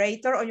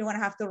accelerator, or you're going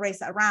to have to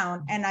raise a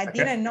round. And I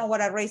didn't know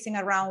what a raising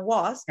a round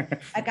was.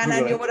 I kind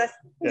of knew what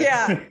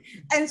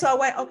And so I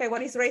went, okay,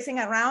 what is raising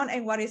a round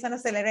and what is an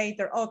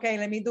accelerator? Okay,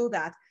 let me do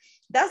that.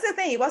 That's the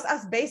thing. It was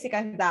as basic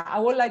as that. I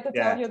would like to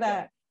tell you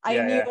that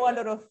I knew a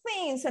lot of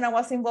things and I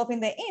was involved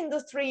in the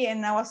industry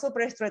and I was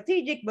super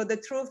strategic. But the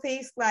truth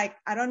is, like,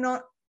 I don't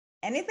know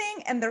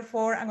anything. And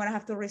therefore, I'm going to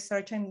have to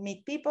research and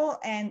meet people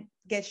and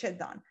get shit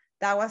done.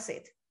 That was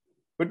it.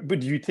 But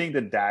do you think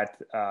that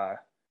I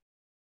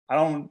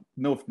don't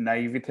know if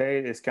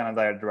naivete is kind of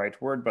like the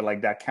right word, but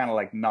like that kind of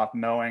like not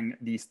knowing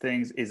these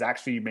things is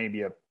actually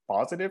maybe a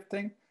positive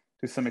thing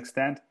to some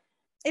extent?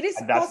 It is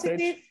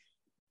positive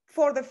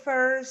for the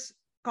first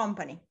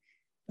company.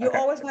 You're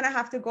always going to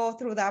have to go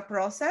through that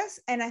process.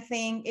 And I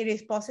think it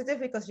is positive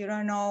because you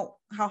don't know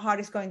how hard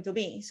it's going to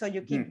be. So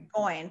you keep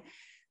going.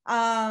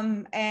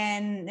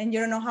 And you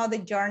don't know how the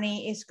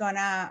journey is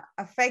gonna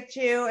affect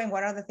you and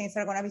what are the things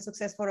that are gonna be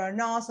successful or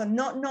not. So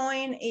not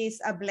knowing is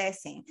a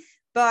blessing.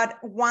 But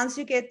once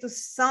you get to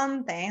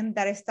something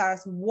that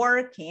starts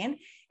working,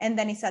 and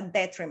then it's a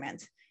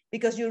detriment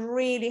because you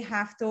really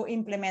have to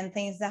implement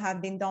things that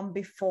have been done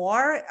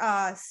before,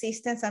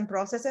 systems and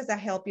processes that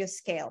help you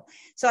scale.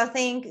 So I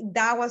think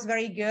that was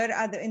very good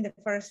in the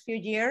first few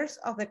years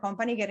of the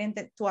company, getting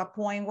to a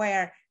point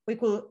where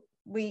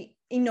we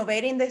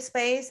innovate in the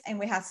space and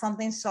we had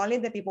something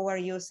solid that people were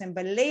using.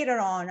 But later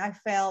on, I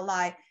felt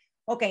like,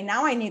 okay,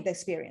 now I need the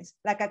experience.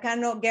 Like, I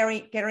cannot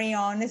carry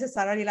on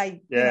necessarily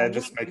like,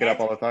 just make it up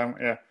all the time.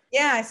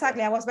 Yeah,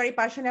 exactly. I was very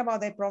passionate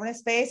about the problem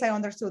space. I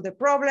understood the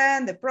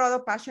problem, the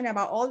product, passionate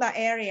about all that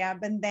area,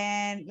 but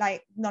then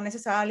like not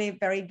necessarily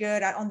very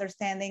good at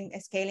understanding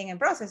scaling and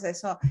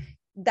processes. So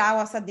that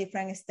was a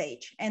different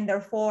stage. And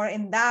therefore,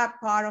 in that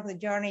part of the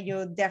journey,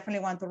 you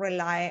definitely want to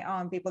rely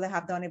on people that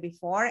have done it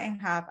before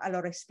and have a lot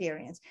of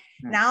experience.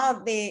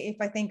 Now, if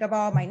I think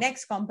about my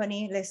next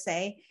company, let's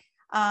say,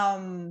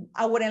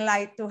 I wouldn't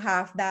like to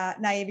have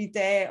that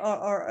naivete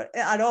or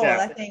at all.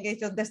 I think it's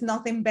just, there's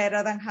nothing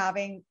better than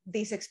having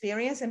this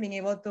experience and being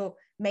able to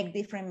make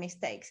different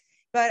mistakes.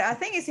 But I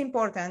think it's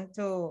important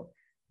to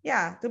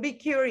be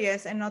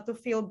curious and not to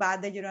feel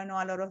bad that you don't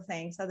know a lot of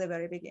things at the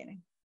very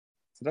beginning.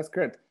 So that's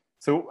good.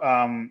 So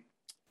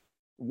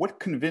what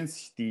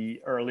convinced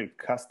the early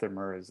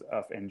customers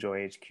of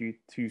EnjoyHQ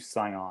to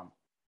sign on?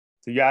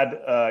 So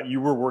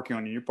you were working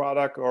on a new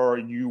product or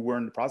you were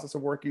in the process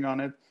of working on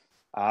it.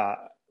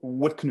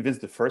 What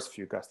convinced the first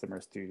few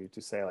customers to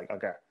say like,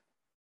 okay,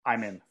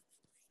 I'm in?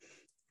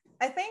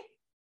 I think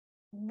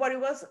what it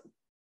was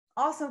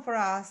awesome for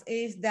us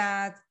is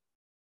that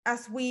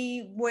as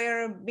we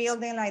were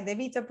building like the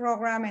beta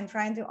program and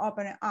trying to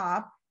open it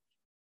up,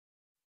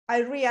 I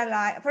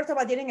realized, first of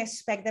all, I didn't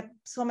expect that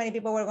so many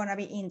people were going to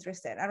be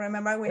interested. I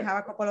remember we have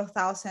a couple of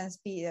thousands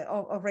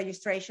of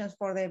registrations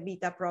for the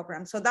beta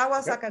program. So that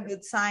was like a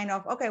good sign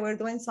of, okay, we're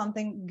doing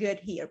something good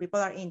here. People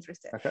are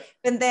interested.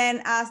 And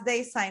then as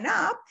they sign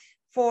up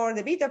for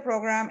the beta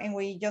program and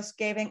we just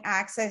gave them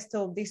access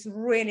to this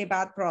really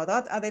bad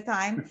product at the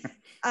time,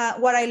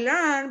 what I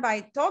learned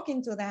by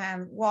talking to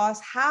them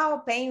was how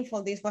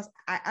painful this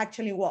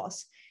actually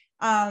was.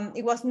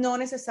 It was not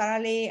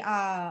necessarily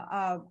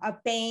a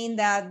pain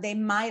that they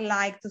might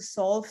like to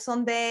solve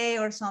someday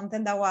or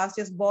something that was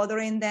just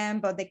bothering them,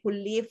 but they could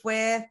live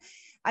with.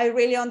 I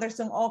really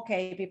understood,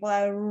 okay, people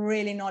are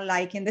really not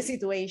liking the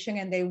situation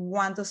and they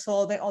want to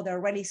solve it, or they're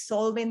already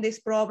solving this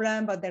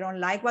problem, but they don't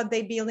like what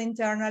they build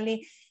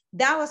internally.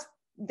 That was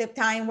the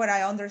time where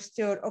I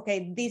understood,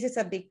 okay, this is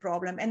a big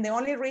problem. And the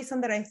only reason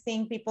that I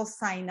think people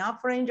sign up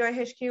for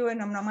EnjoyHQ and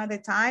Nom at the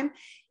time,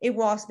 it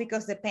was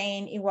because the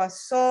pain, it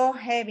was so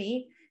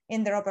heavy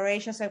in their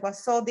operations. So it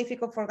was so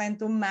difficult for them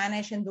to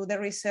manage and do the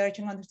research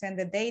and understand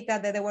the data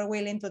that they were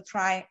willing to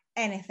try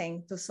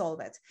anything to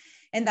solve it.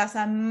 And that's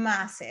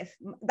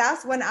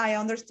that's when I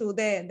understood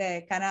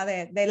the kind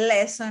of the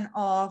lesson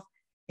of,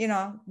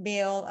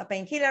 build a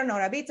painkiller,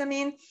 not a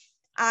vitamin.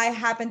 I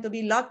happened to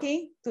be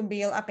lucky to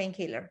build a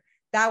painkiller.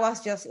 That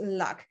was just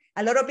luck.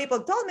 A lot of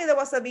people told me there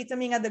was a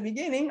vitamin at the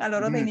beginning, a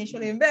lot of the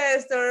initial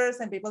investors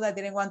and people that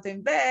didn't want to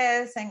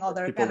invest and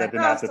other people kind of that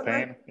didn't have the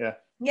customers. pain.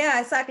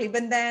 Yeah, exactly.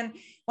 But then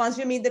once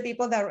you meet the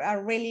people that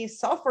are really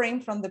suffering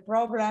from the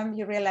problem,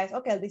 you realize,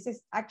 okay, this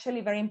is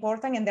actually very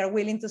important and they're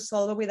willing to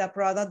solve it with a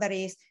product that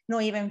is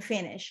not even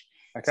finished.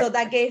 So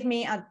that gave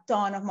me a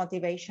ton of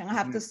motivation. I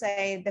have to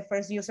say the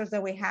first users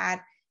that we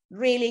had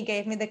really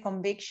gave me the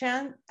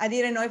conviction. I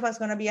didn't know if it was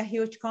going to be a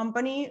huge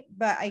company,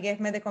 but I gave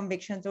me the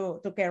conviction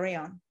to carry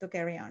on.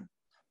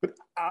 But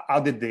how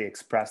did they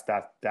express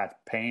that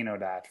pain or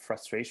that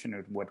frustration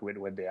or what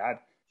they had?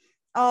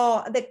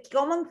 Oh, the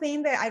common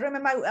thing that I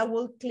remember, I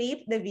will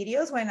clip the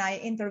videos when I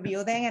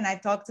interview them and I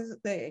talk to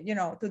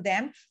to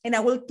them, and I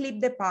will clip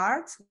the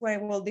parts where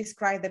I will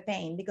describe the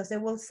pain, because they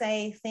will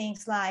say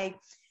things like,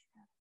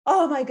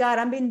 oh my God,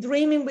 I've been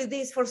dreaming with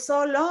this for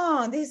so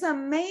long. This is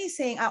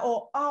amazing.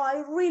 Oh,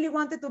 I really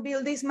wanted to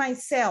build this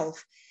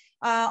myself.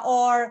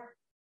 Or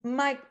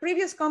my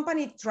previous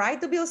company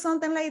tried to build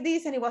something like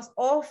this and it was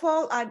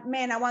awful.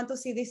 Man, I want to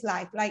see this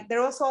live. Like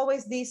there was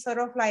always this sort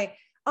of like,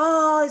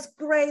 oh, it's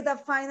great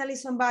that finally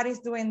somebody's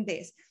doing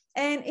this.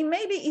 And it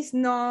maybe is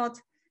not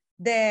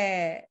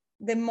the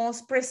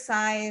most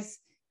precise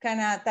kind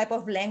of type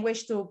of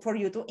language for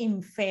you to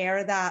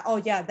infer that, oh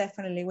yeah,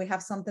 definitely we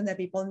have something that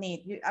people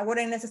need. I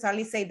wouldn't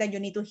necessarily say that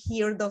you need to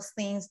hear those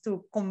things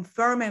to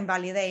confirm and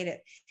validate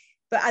it.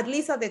 But at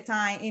least at the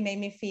time, it made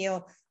me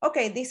feel,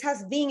 okay, this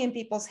has been in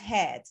people's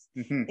heads.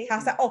 It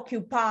has to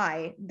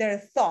occupy their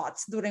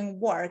thoughts during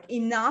work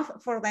enough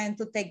for them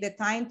to take the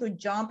time to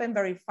jump and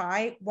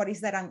verify what is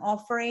that I'm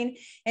offering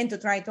and to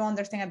try to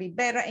understand a bit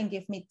better and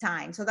give me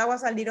time. So that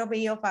was a little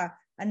bit of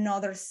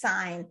another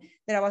sign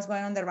that I was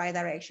going in the right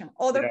direction.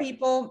 Other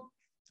people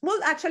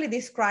will actually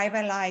describe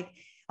it like,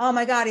 oh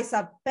my God, it's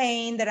a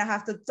pain that I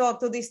have to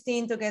talk to this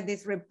team to get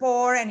this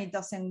report and it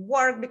doesn't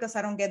work because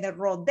I don't get the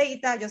raw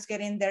data, just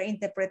getting their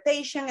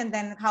interpretation. And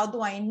then how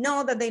do I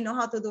know that they know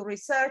how to do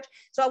research?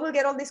 So I will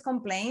get all these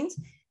complaints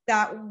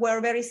that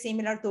were very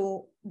similar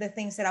to the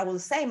things that I will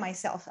say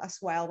myself as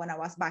well when I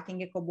was back in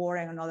Gecko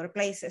and other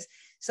places.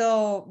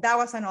 So that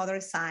was another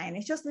sign.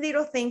 It's just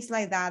little things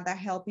like that that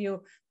help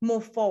you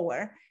move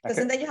forward. Because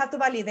then you have to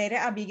validate it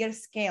at a bigger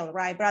scale,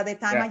 right? But at the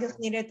time, I just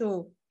needed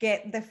to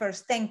get the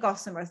first 10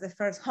 customers, the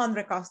first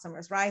 100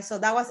 customers, right? So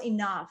that was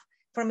enough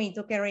for me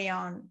to carry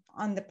on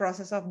the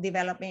process of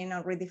developing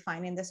or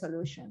redefining the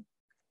solution.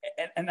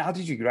 And how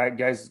did you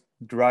guys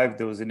drive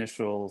those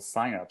initial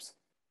signups?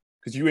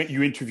 Because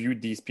you interviewed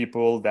these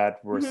people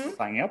that were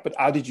signing up, but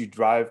how did you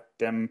drive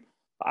them?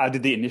 How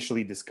did they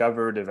initially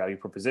discover the value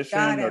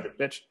proposition or the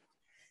pitch?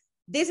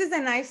 This is the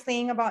nice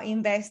thing about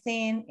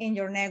investing in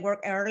your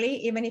network early,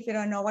 even if you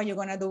don't know what you're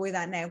going to do with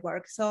that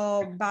network.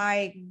 So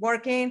by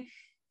working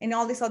in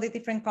all these other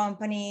different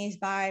companies,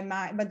 by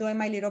doing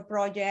my little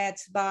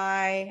projects,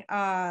 by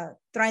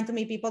trying to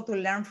meet people to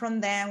learn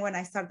from them when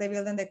I started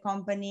building the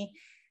company,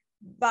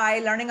 by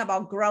learning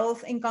about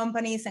growth in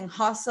companies and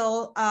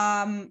hustle.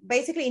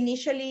 Basically,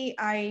 initially,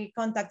 I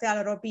contacted a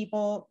lot of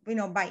people,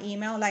 by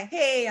email, like,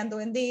 hey, I'm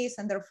doing this,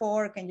 and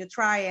therefore, can you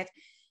try it?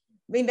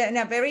 In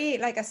a very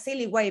like a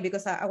silly way,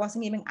 because I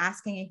wasn't even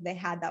asking if they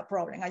had that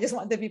problem. I just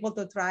wanted people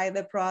to try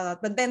the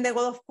product. But then they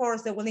will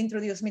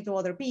introduce me to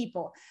other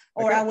people,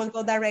 or I will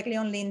go directly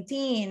on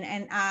LinkedIn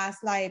and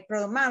ask like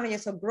product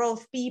managers or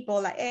growth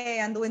people, like,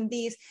 hey, I'm doing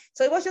this.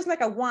 So it was just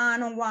like a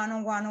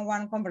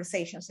one-on-one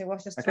conversation. So it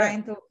was just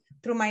trying to,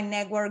 through my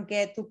network,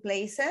 get to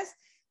places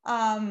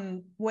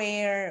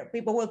where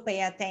people will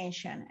pay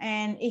attention.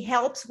 And it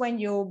helps when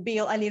you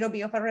build a little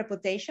bit of a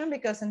reputation,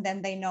 because and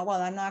then they know,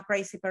 well, I'm not a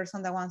crazy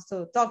person that wants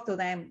to talk to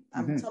them.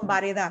 I'm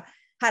somebody that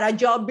had a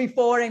job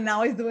before and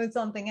now is doing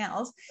something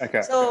else.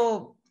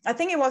 So I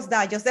think it was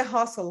that, just the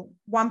hustle,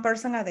 one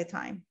person at a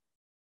time.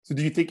 So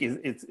do you think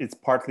it's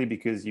partly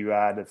because you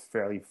had a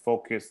fairly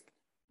focused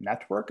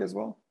network as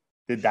well?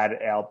 Did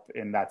that help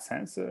in that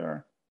sense,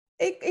 or?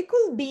 It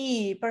could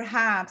be,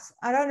 perhaps.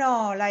 I don't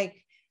know.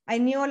 Like, I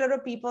knew a lot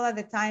of people at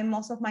the time.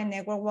 Most of my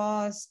network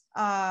was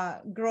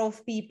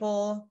growth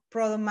people,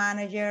 product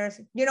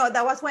managers.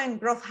 That was when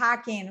growth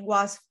hacking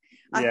was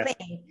a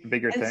thing.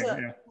 Bigger and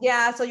thing.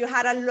 So, so you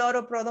had a lot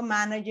of product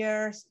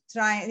managers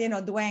trying,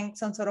 doing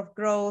some sort of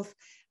growth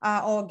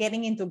or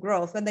getting into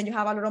growth. And then you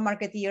have a lot of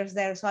marketeers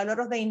there. So a lot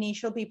of the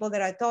initial people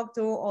that I talked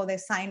to or they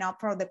sign up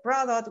for the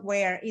product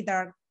were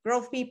either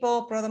growth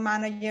people, product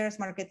managers,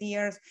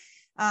 marketeers,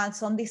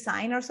 some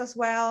designers as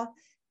well.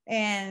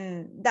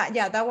 And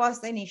that was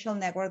the initial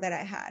network that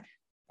I had.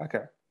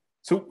 Okay.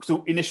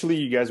 So initially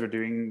you guys were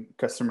doing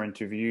customer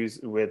interviews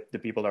with the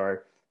people that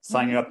are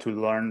signing up to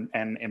learn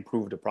and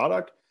improve the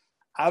product.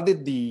 How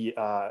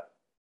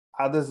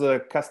does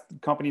a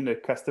company in the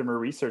customer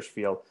research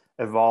field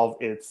evolve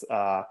its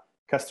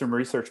customer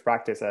research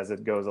practice as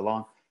it goes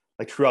along?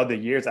 Like throughout the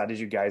years, how did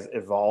you guys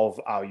evolve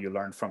how you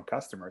learn from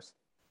customers?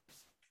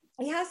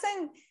 It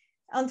hasn't,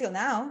 until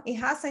now, it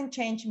hasn't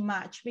changed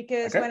much,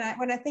 because when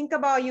I think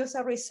about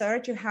user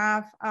research, you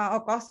have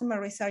or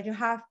customer research, you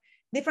have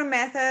different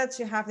methods,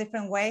 you have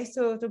different ways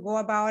to go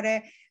about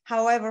it.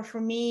 However, for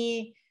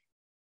me,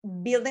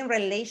 building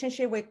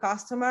relationship with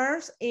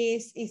customers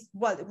is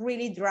what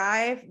really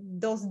drive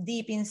those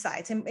deep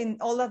insights. And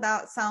all of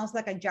that sounds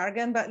like a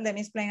jargon, but let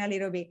me explain a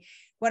little bit.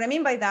 What I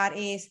mean by that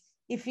is,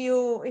 if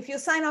you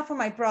sign up for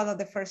my product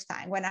the first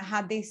time, when I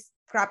had this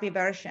crappy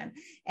version,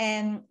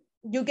 and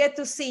you get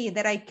to see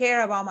that I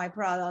care about my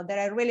product, that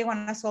I really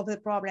want to solve the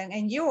problem,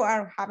 and you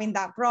are having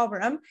that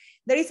problem,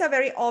 there is a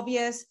very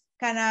obvious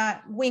kind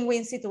of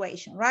win-win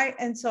situation, right?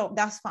 And so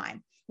that's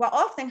fine. What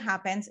often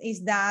happens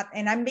is that,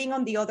 and I'm being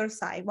on the other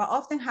side, what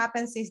often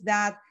happens is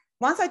that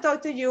once I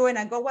talk to you and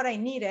I got what I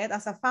needed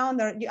as a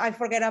founder, I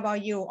forget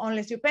about you.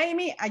 Unless you pay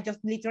me, I just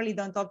literally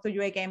don't talk to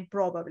you again,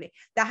 probably.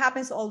 That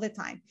happens all the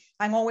time.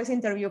 I'm always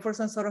interviewed for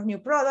some sort of new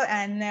product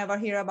and I never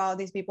hear about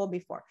these people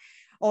before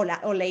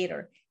or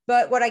later.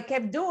 But what I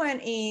kept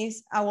doing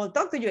is I will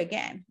talk to you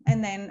again,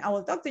 and then I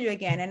will talk to you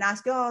again and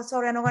ask you, oh,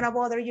 sorry, I'm not gonna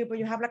bother you, but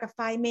you have like a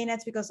 5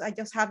 minutes because I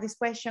just have this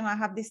question, I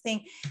have this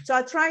thing. So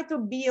I try to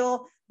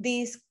build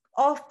these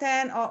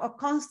often or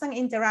constant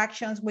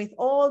interactions with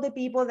all the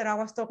people that I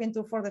was talking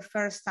to for the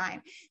first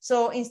time.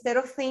 So instead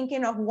of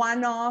thinking of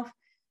one-off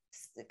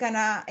kind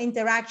of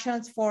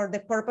interactions for the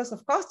purpose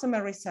of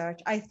customer research,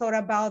 I thought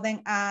about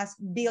them as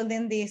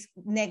building this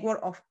network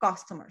of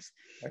customers,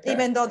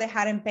 even though they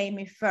hadn't paid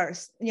me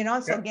first,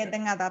 so get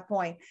them at that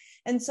point.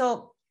 And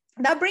so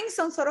that brings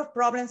some sort of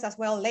problems as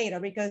well later,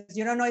 because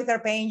you don't know if they're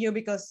paying you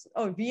because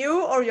of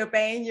you or you're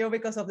paying you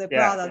because of the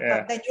product.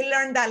 But then you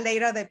learn that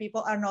later that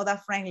people are not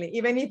that friendly.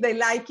 Even if they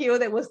like you,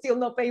 they will still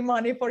not pay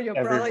money for your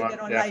product if they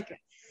don't like it.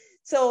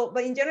 So,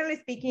 but in generally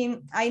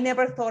speaking, I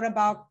never thought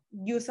about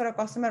user or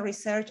customer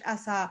research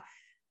as a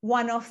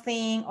one-off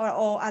thing or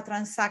a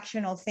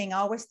transactional thing. I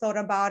always thought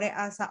about it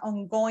as an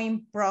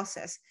ongoing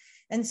process.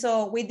 And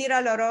so we did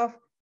a lot of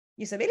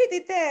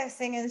usability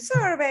testing and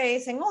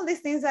surveys and all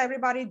these things that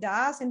everybody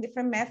does in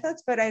different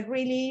methods, but I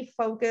really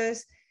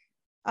focus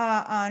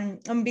on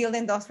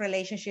building those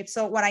relationships.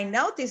 So what I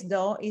noticed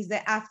though, is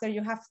that after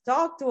you have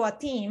talked to a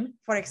team,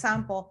 for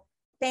example,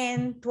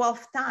 10,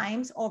 12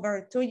 times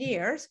over 2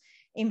 years,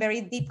 in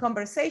very deep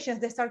conversations,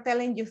 they start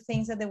telling you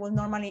things that they will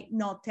normally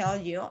not tell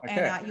you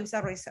in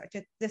user research.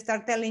 They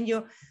start telling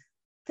you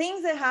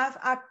things that have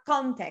a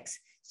context.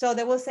 So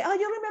they will say, oh,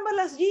 you remember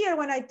last year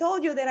when I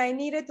told you that I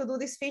needed to do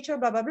this feature,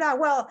 blah, blah, blah.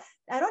 Well,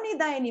 I don't need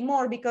that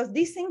anymore because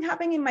this thing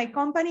happened in my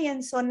company.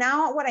 And so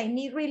now what I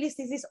need really is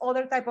this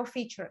other type of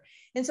feature.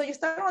 And so you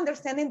start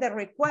understanding the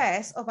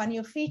request of a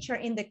new feature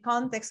in the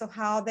context of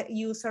how the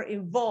user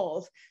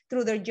evolved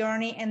through their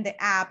journey and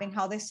the app and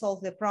how they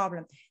solve the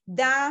problem.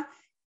 That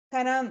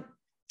kind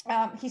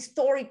of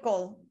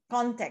historical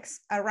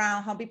context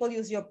around how people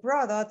use your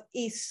product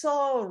is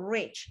so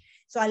rich.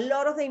 So a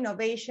lot of the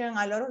innovation,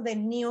 a lot of the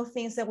new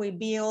things that we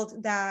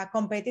build that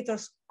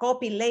competitors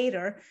copy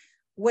later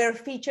were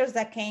features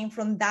that came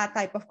from that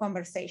type of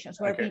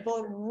conversations where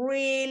people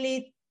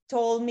really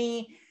told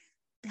me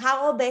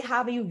how they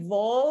have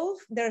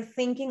evolved their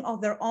thinking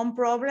of their own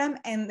problem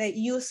and the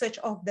usage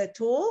of the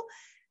tool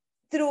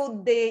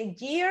through the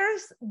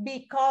years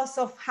because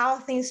of how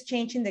things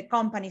change in the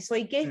company. So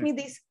it gave me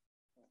this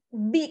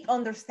big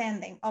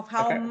understanding of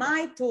how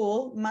my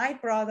tool, my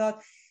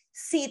product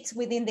sits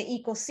within the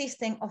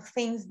ecosystem of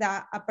things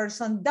that a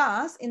person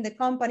does in the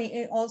company,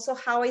 and also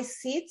how it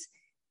sits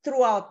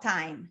throughout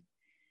time.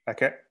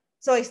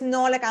 So it's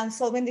not like I'm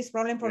solving this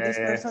problem for this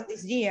person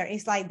this year.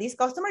 It's like this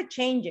customer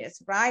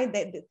changes, right?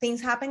 The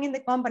things happen in the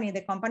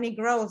company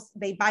grows,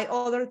 they buy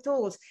other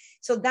tools.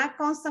 So that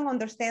constant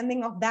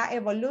understanding of that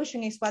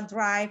evolution is what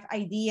drives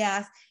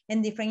ideas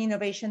and different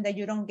innovation that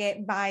you don't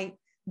get by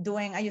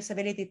doing a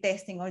usability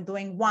testing or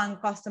doing one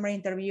customer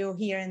interview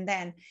here and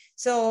then.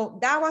 So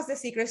that was the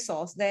secret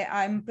sauce that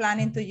I'm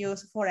planning to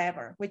use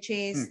forever, which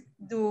is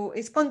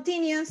is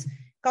continuous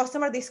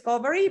customer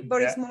discovery,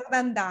 but Yeah. it's more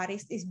than that.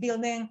 It's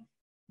building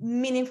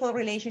meaningful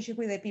relationship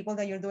with the people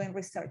that you're doing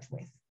research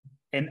with.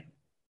 And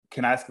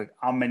can I ask, like,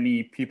 how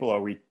many people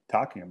are we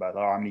talking about,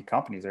 or how many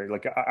companies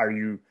are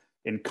you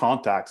in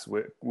contacts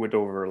with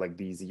over like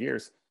these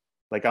years?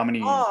 Like how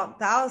many? Oh,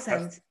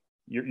 thousands.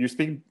 You're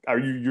speaking, are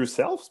you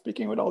yourself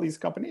speaking with all these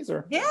companies,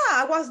 or? Yeah,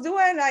 I was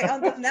doing like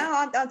until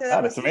now, until the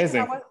That's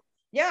acquisition, amazing.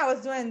 I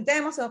was doing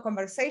demos and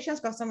conversations,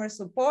 customer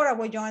support. I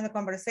would join the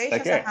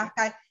conversations. Okay.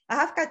 I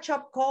have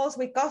catch-up calls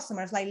with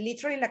customers, like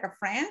literally like a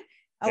friend.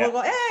 I Yeah. will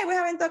go, hey, we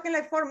haven't talked in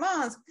like 4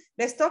 months.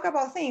 Let's talk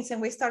about things.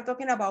 And we start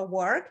talking about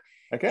work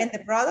Okay. and the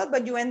product,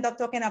 but you end up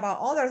talking about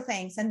other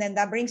things. And then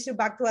that brings you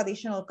back to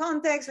additional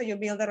context, so you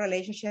build the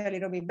relationship a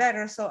little bit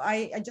better. So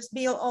I just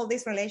build all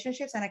these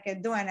relationships and I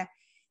kept doing it.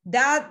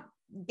 That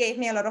gave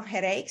me a lot of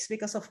headaches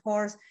because, of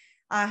course,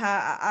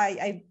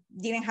 I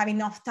didn't have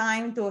enough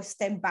time to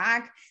step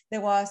back.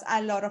 There was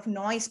a lot of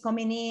noise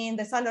coming in.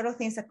 There's a lot of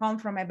things that come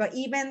from it. But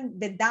even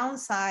the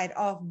downside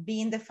of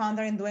being the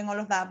founder and doing all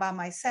of that by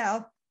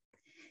myself,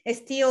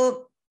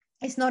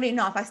 it's not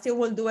enough. I still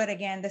will do it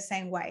again the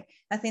same way.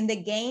 I think the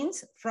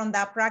gains from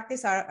that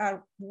practice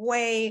are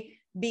way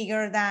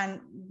bigger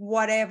than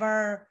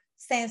whatever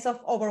sense of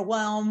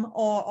overwhelm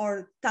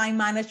or time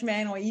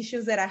management or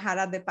issues that I had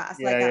at the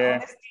past.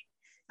 Honestly,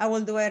 I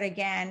will do it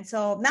again.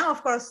 So now,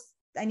 of course,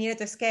 I needed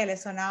to scale it.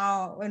 So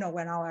now,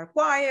 we're now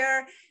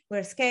acquired,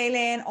 we're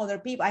scaling other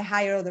people. I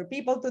hire other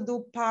people to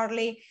do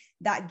partly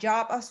that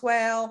job as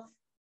well.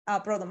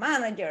 Product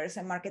managers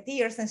and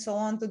marketeers and so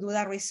on to do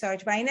that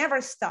research. But I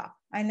never stop.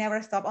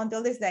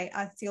 Until this day.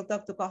 I still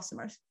talk to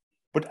customers.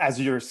 But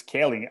as you're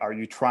scaling, are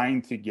you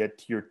trying to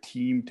get your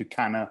team to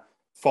kind of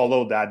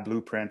follow that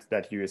blueprint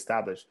that you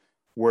established,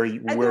 where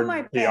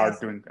they are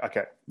doing,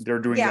 okay, they're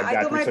doing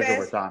that research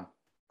over time?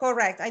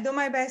 Correct. I do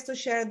my best to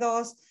share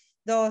those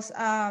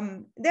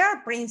there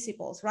are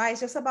principles, right? It's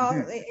just about,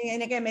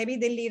 and again, maybe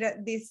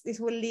this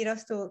will lead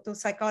us to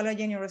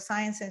psychology and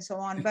neuroscience and so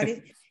on, but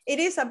it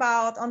is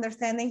about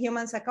understanding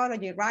human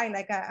psychology, right?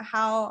 Like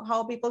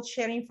how people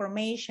share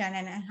information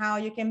and how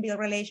you can build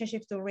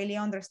relationships to really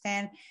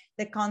understand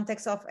the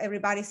context of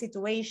everybody's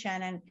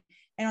situation and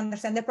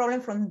understand the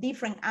problem from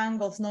different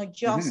angles, not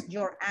just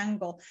your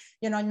angle,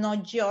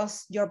 not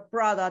just your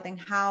product and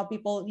how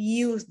people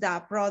use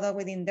that product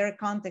within their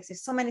context.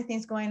 There's so many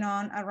things going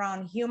on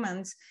around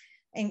humans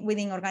and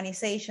within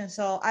organizations.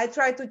 So I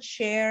try to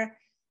share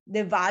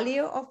the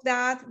value of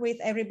that with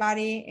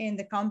everybody in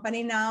the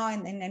company now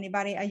and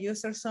anybody, a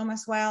user Zoom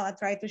as well. I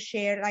try to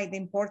share like the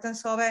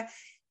importance of it.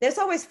 There's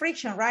always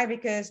friction, right?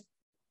 Because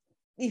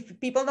if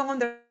people don't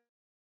understand,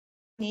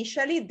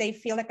 initially they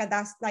feel like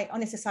that's like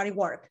unnecessary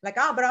work, like,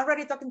 but I'm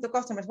already talking to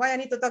customers, why I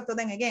need to talk to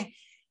them again?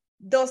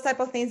 Those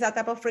type of things, that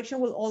type of friction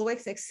will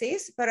always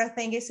exist, but I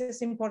think it's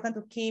just important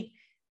to keep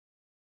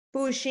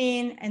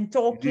pushing and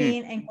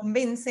talking and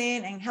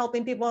convincing and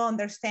helping people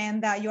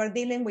understand that you are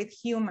dealing with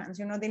humans.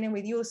 You're not dealing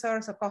with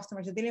users or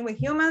customers, you're dealing with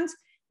humans.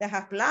 They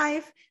have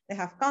life, they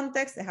have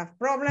context, they have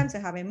problems,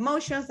 they have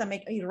emotions, they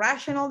make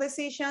irrational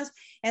decisions.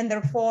 And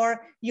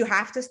therefore, you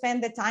have to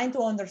spend the time to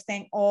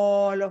understand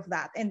all of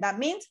that. And that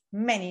means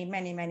many,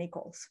 many, many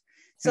calls.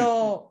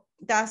 So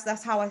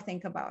that's how I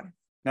think about it.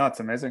 No,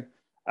 it's amazing.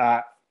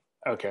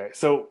 Okay,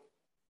 so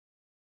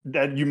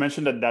that you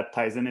mentioned that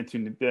ties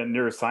into the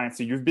neuroscience.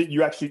 So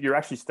you're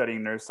actually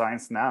studying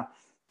neuroscience now.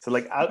 So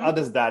like, how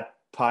does that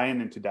tie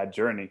into that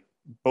journey,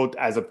 both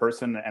as a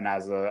person and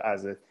as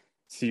a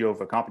CEO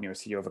of a company, or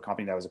CEO of a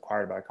company that was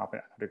acquired by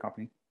another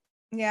company?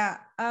 Yeah.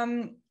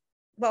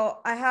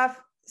 Well, I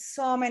have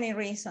so many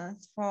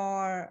reasons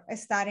for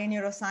studying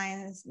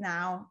neuroscience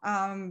now.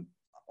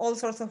 All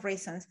sorts of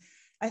reasons.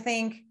 I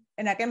think,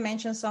 and I can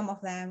mention some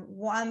of them.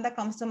 One that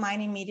comes to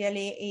mind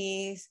immediately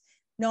is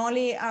not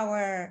only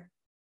our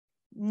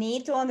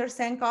need to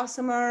understand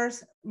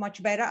customers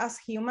much better as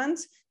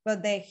humans,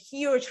 but the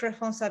huge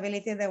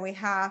responsibility that we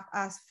have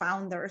as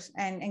founders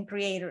and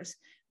creators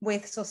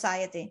with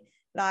society.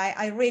 Like,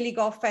 I really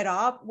got fed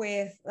up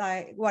with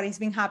like what has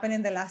been happening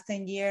in the last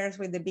 10 years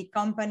with the big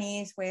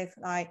companies, with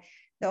like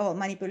the whole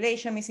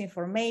manipulation,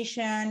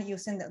 misinformation,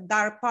 using the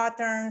dark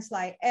patterns,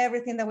 like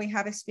everything that we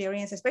have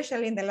experienced,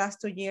 especially in the last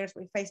 2 years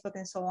with Facebook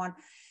and so on.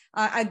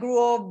 I grew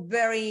up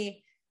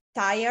very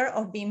tired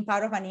of being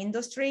part of an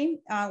industry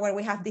where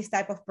we have these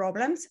type of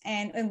problems.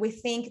 And we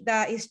think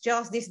that it's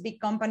just these big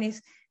companies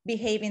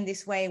behaving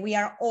this way. We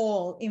are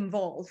all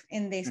involved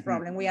in this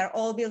problem. We are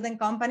all building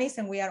companies,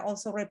 and we are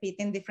also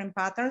repeating different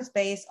patterns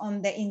based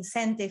on the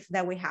incentive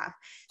that we have.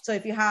 So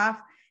if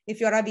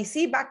you're a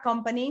VC-backed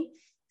company,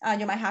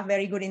 you might have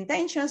very good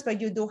intentions, but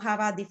you do have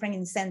a different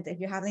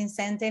incentive. You have the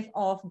incentive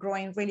of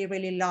growing really,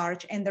 really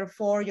large. And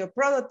therefore, your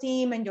product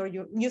team and your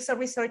user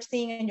research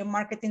team and your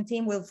marketing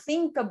team will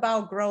think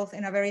about growth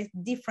in a very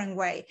different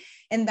way.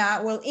 And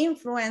that will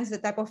influence the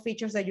type of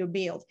features that you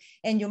build.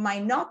 And you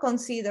might not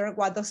consider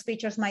what those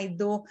features might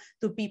do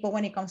to people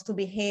when it comes to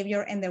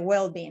behavior and their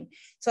well-being.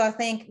 So I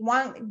think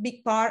one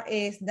big part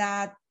is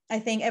that I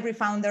think every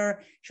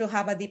founder should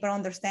have a deeper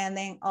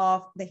understanding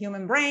of the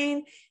human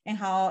brain and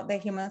how the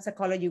human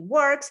psychology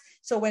works.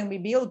 So when we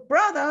build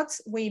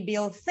products, we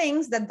build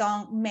things that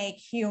don't make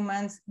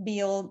humans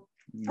build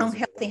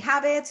unhealthy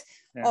habits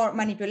or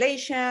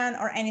manipulation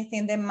or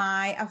anything that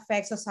might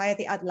affect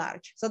society at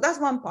large. So that's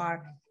one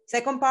part.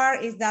 Second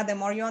part is that the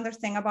more you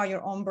understand about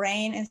your own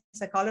brain and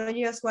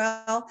psychology as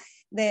well,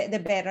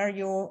 the better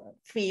you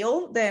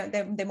feel,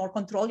 the more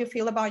control you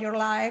feel about your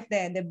life,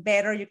 the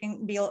better you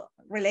can build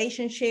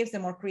relationships, the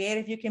more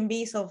creative you can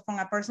be. So from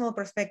a personal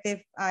perspective,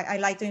 I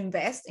like to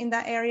invest in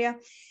that area.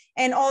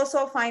 And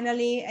also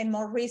finally, and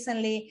more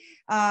recently,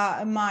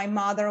 my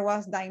mother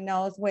was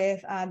diagnosed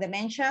with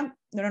dementia.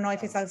 I don't know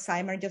if it's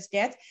Alzheimer's just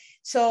yet.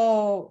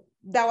 So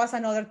that was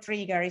another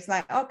trigger. It's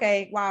like,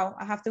 okay, wow,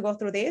 I have to go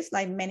through this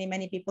like many,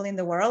 many people in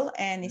the world.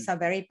 And it's a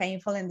very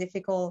painful and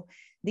difficult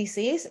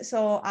disease.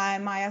 So I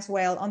might as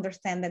well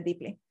understand it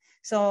deeply.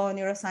 So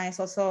neuroscience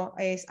also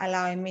is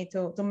allowing me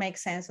to make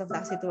sense of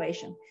that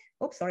situation.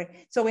 Oops, sorry.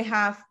 So we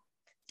have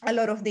a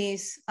lot of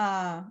these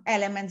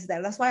elements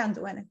there. That's why I'm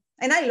doing it.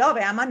 And I love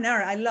it. I'm a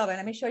nerd. I love it.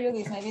 Let me show you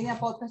this. Maybe in a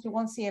podcast you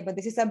won't see it, but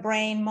this is a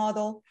brain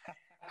model.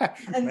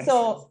 And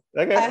so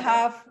I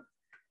have,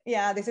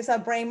 this is a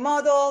brain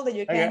model that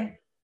you can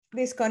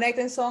disconnect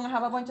and so on. I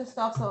have a bunch of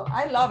stuff. So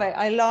I love it.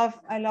 I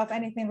love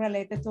anything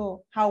related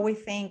to how we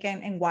think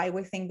and why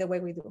we think the way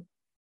we do.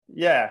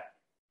 Yeah.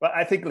 But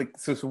I think like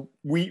so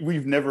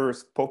we've never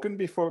spoken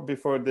before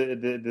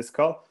this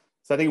call.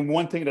 So I think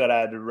one thing that I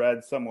had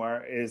read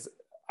somewhere is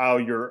how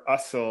your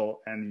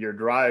hustle and your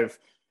drive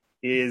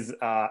is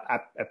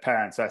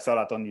apparent. So I saw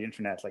that on the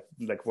internet,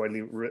 like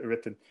widely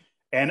written.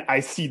 And I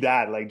see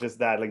that, like just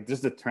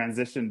the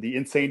transition, the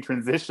insane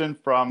transition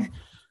from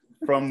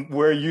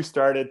where you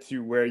started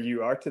to where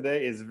you are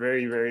today is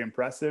very, very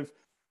impressive.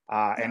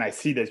 And I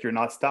see that you're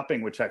not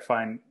stopping, which I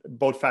find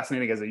both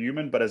fascinating as a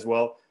human, but as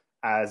well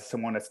as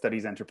someone that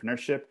studies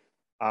entrepreneurship.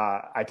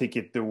 I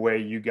think the way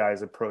you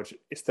guys approach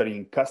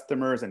studying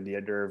customers and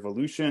their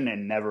evolution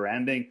and never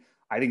ending,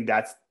 I think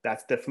that's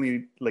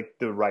definitely like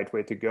the right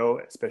way to go,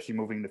 especially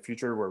moving in the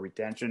future where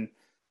retention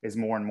is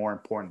more and more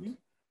important.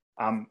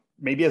 Mm-hmm.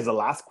 Maybe as a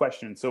last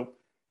question, so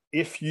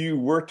if you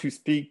were to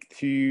speak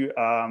to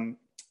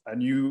a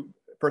new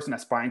person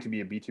aspiring to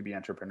be a B2B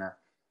entrepreneur,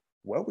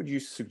 what would you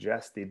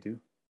suggest they do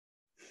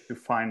to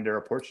find their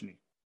opportunity?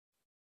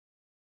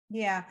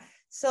 Yeah,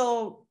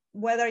 so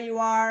whether you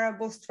are a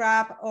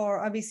bootstrap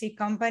or a VC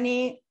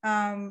company,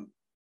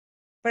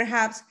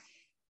 perhaps,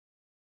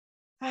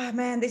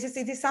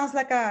 this sounds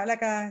like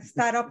a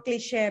startup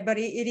cliche, but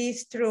it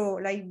is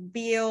true. Like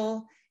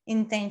build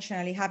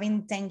intentionally, have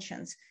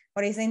intentions.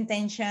 What is the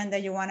intention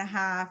that you want to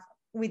have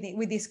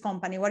with this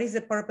company? What is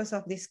the purpose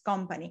of this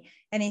company?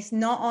 And it's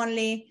not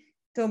only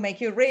to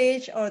make you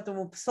rich or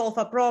to solve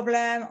a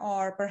problem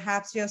or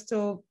perhaps just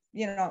to,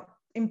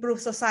 improve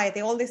society.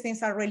 All these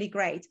things are really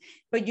great,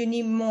 but you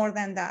need more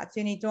than that.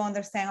 You need to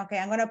understand, okay,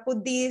 I'm going to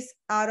put this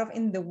out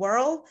in the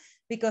world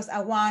because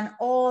I want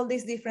all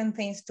these different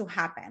things to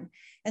happen.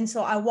 And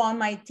so I want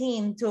my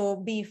team to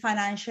be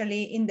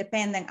financially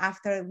independent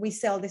after we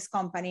sell this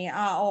company,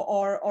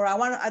 or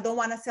I don't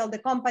want to sell the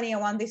company. I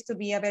want this to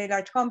be a very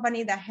large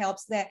company that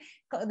helps the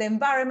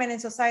environment and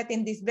society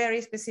in these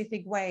very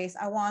specific ways.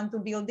 I want to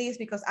build this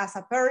because as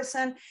a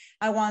person,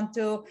 I want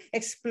to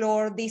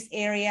explore these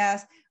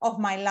areas of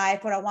my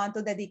life, or I want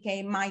to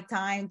dedicate my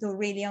time to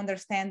really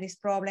understand this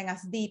problem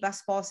as deep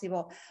as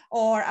possible.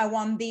 Or I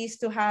want this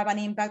to have an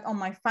impact on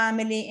my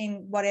family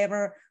in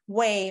whatever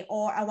way,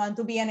 or I want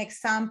to be an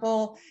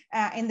example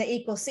in the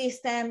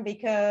ecosystem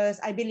because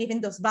I believe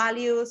in those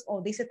values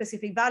or these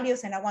specific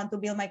values, and I want to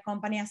build my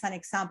company as an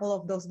example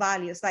of those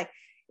values. Like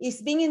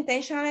it's being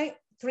intentionally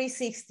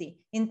 360,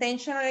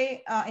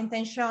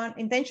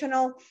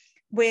 intentional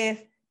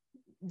with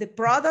the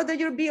product that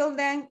you're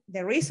building,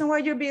 the reason why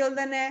you're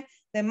building it,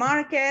 the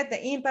market,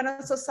 the impact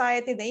on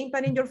society, the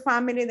impact in your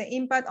family, the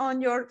impact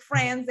on your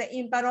friends, the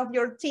impact of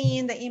your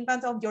team, the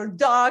impact of your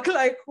dog,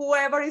 like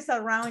whoever is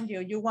around you.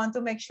 You want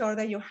to make sure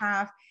that you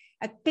have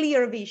a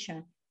clear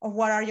vision of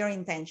what are your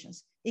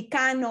intentions. It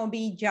cannot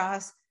be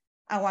just,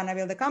 I want to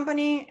build a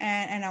company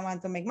and I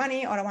want to make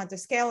money, or I want to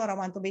scale, or I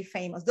want to be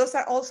famous. Those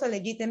are also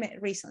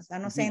legitimate reasons.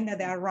 I'm not saying that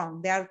they are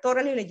wrong. They are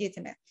totally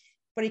legitimate,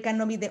 but it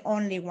cannot be the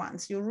only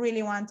ones. You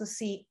really want to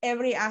see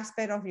every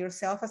aspect of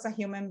yourself as a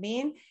human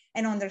being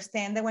and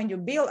understand that when you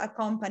build a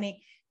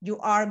company, you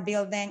are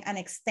building an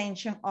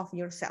extension of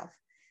yourself.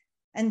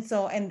 And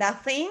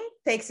that thing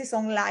takes its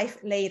own life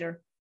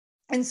later.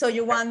 And so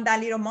you want that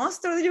little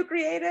monster that you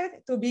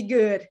created to be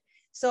good.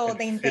 So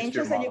the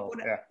intentions that you put,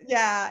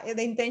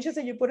 the intentions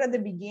that you put at the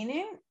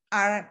beginning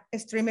are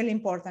extremely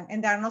important,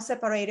 and they're not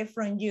separated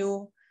from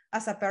you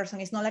as a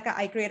person. It's not like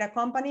I create a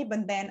company,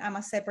 but then I'm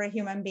a separate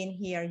human being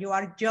here. You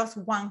are just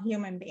one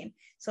human being.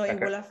 So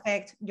it will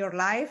affect your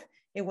life.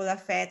 It will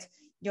affect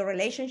your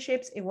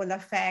relationships. It will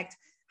affect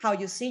how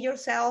you see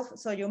yourself.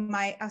 So you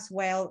might as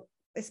well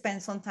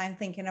spend some time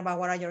thinking about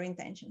what are your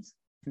intentions.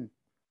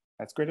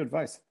 That's great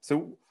advice.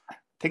 So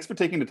Thanks for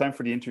taking the time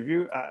for the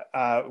interview.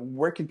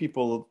 Where can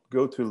people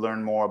go to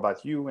learn more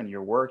about you and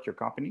your work, your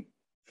company?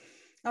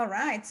 All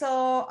right.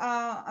 So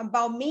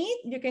about me,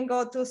 you can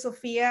go to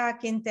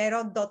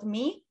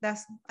sofiaquintero.me.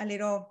 That's a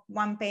little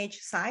one-page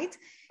site.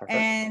 Perfect.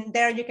 And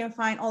there you can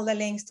find all the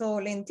links to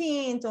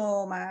LinkedIn, to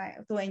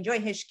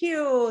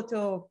EnjoyHQ,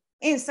 to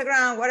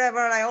Instagram,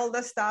 whatever, like all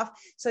the stuff.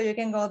 So you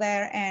can go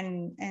there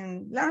and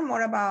learn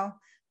more about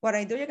what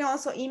I do. You can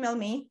also email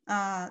me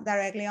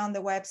directly on the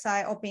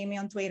website or ping me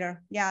on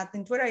Twitter. Yeah,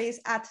 and Twitter is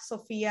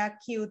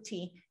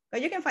 @SofiaQT.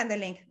 But you can find the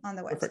link on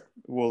the website. Perfect.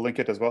 We'll link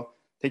it as well.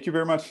 Thank you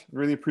very much.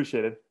 Really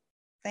appreciate it.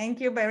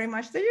 Thank you very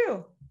much to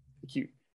you. Thank you.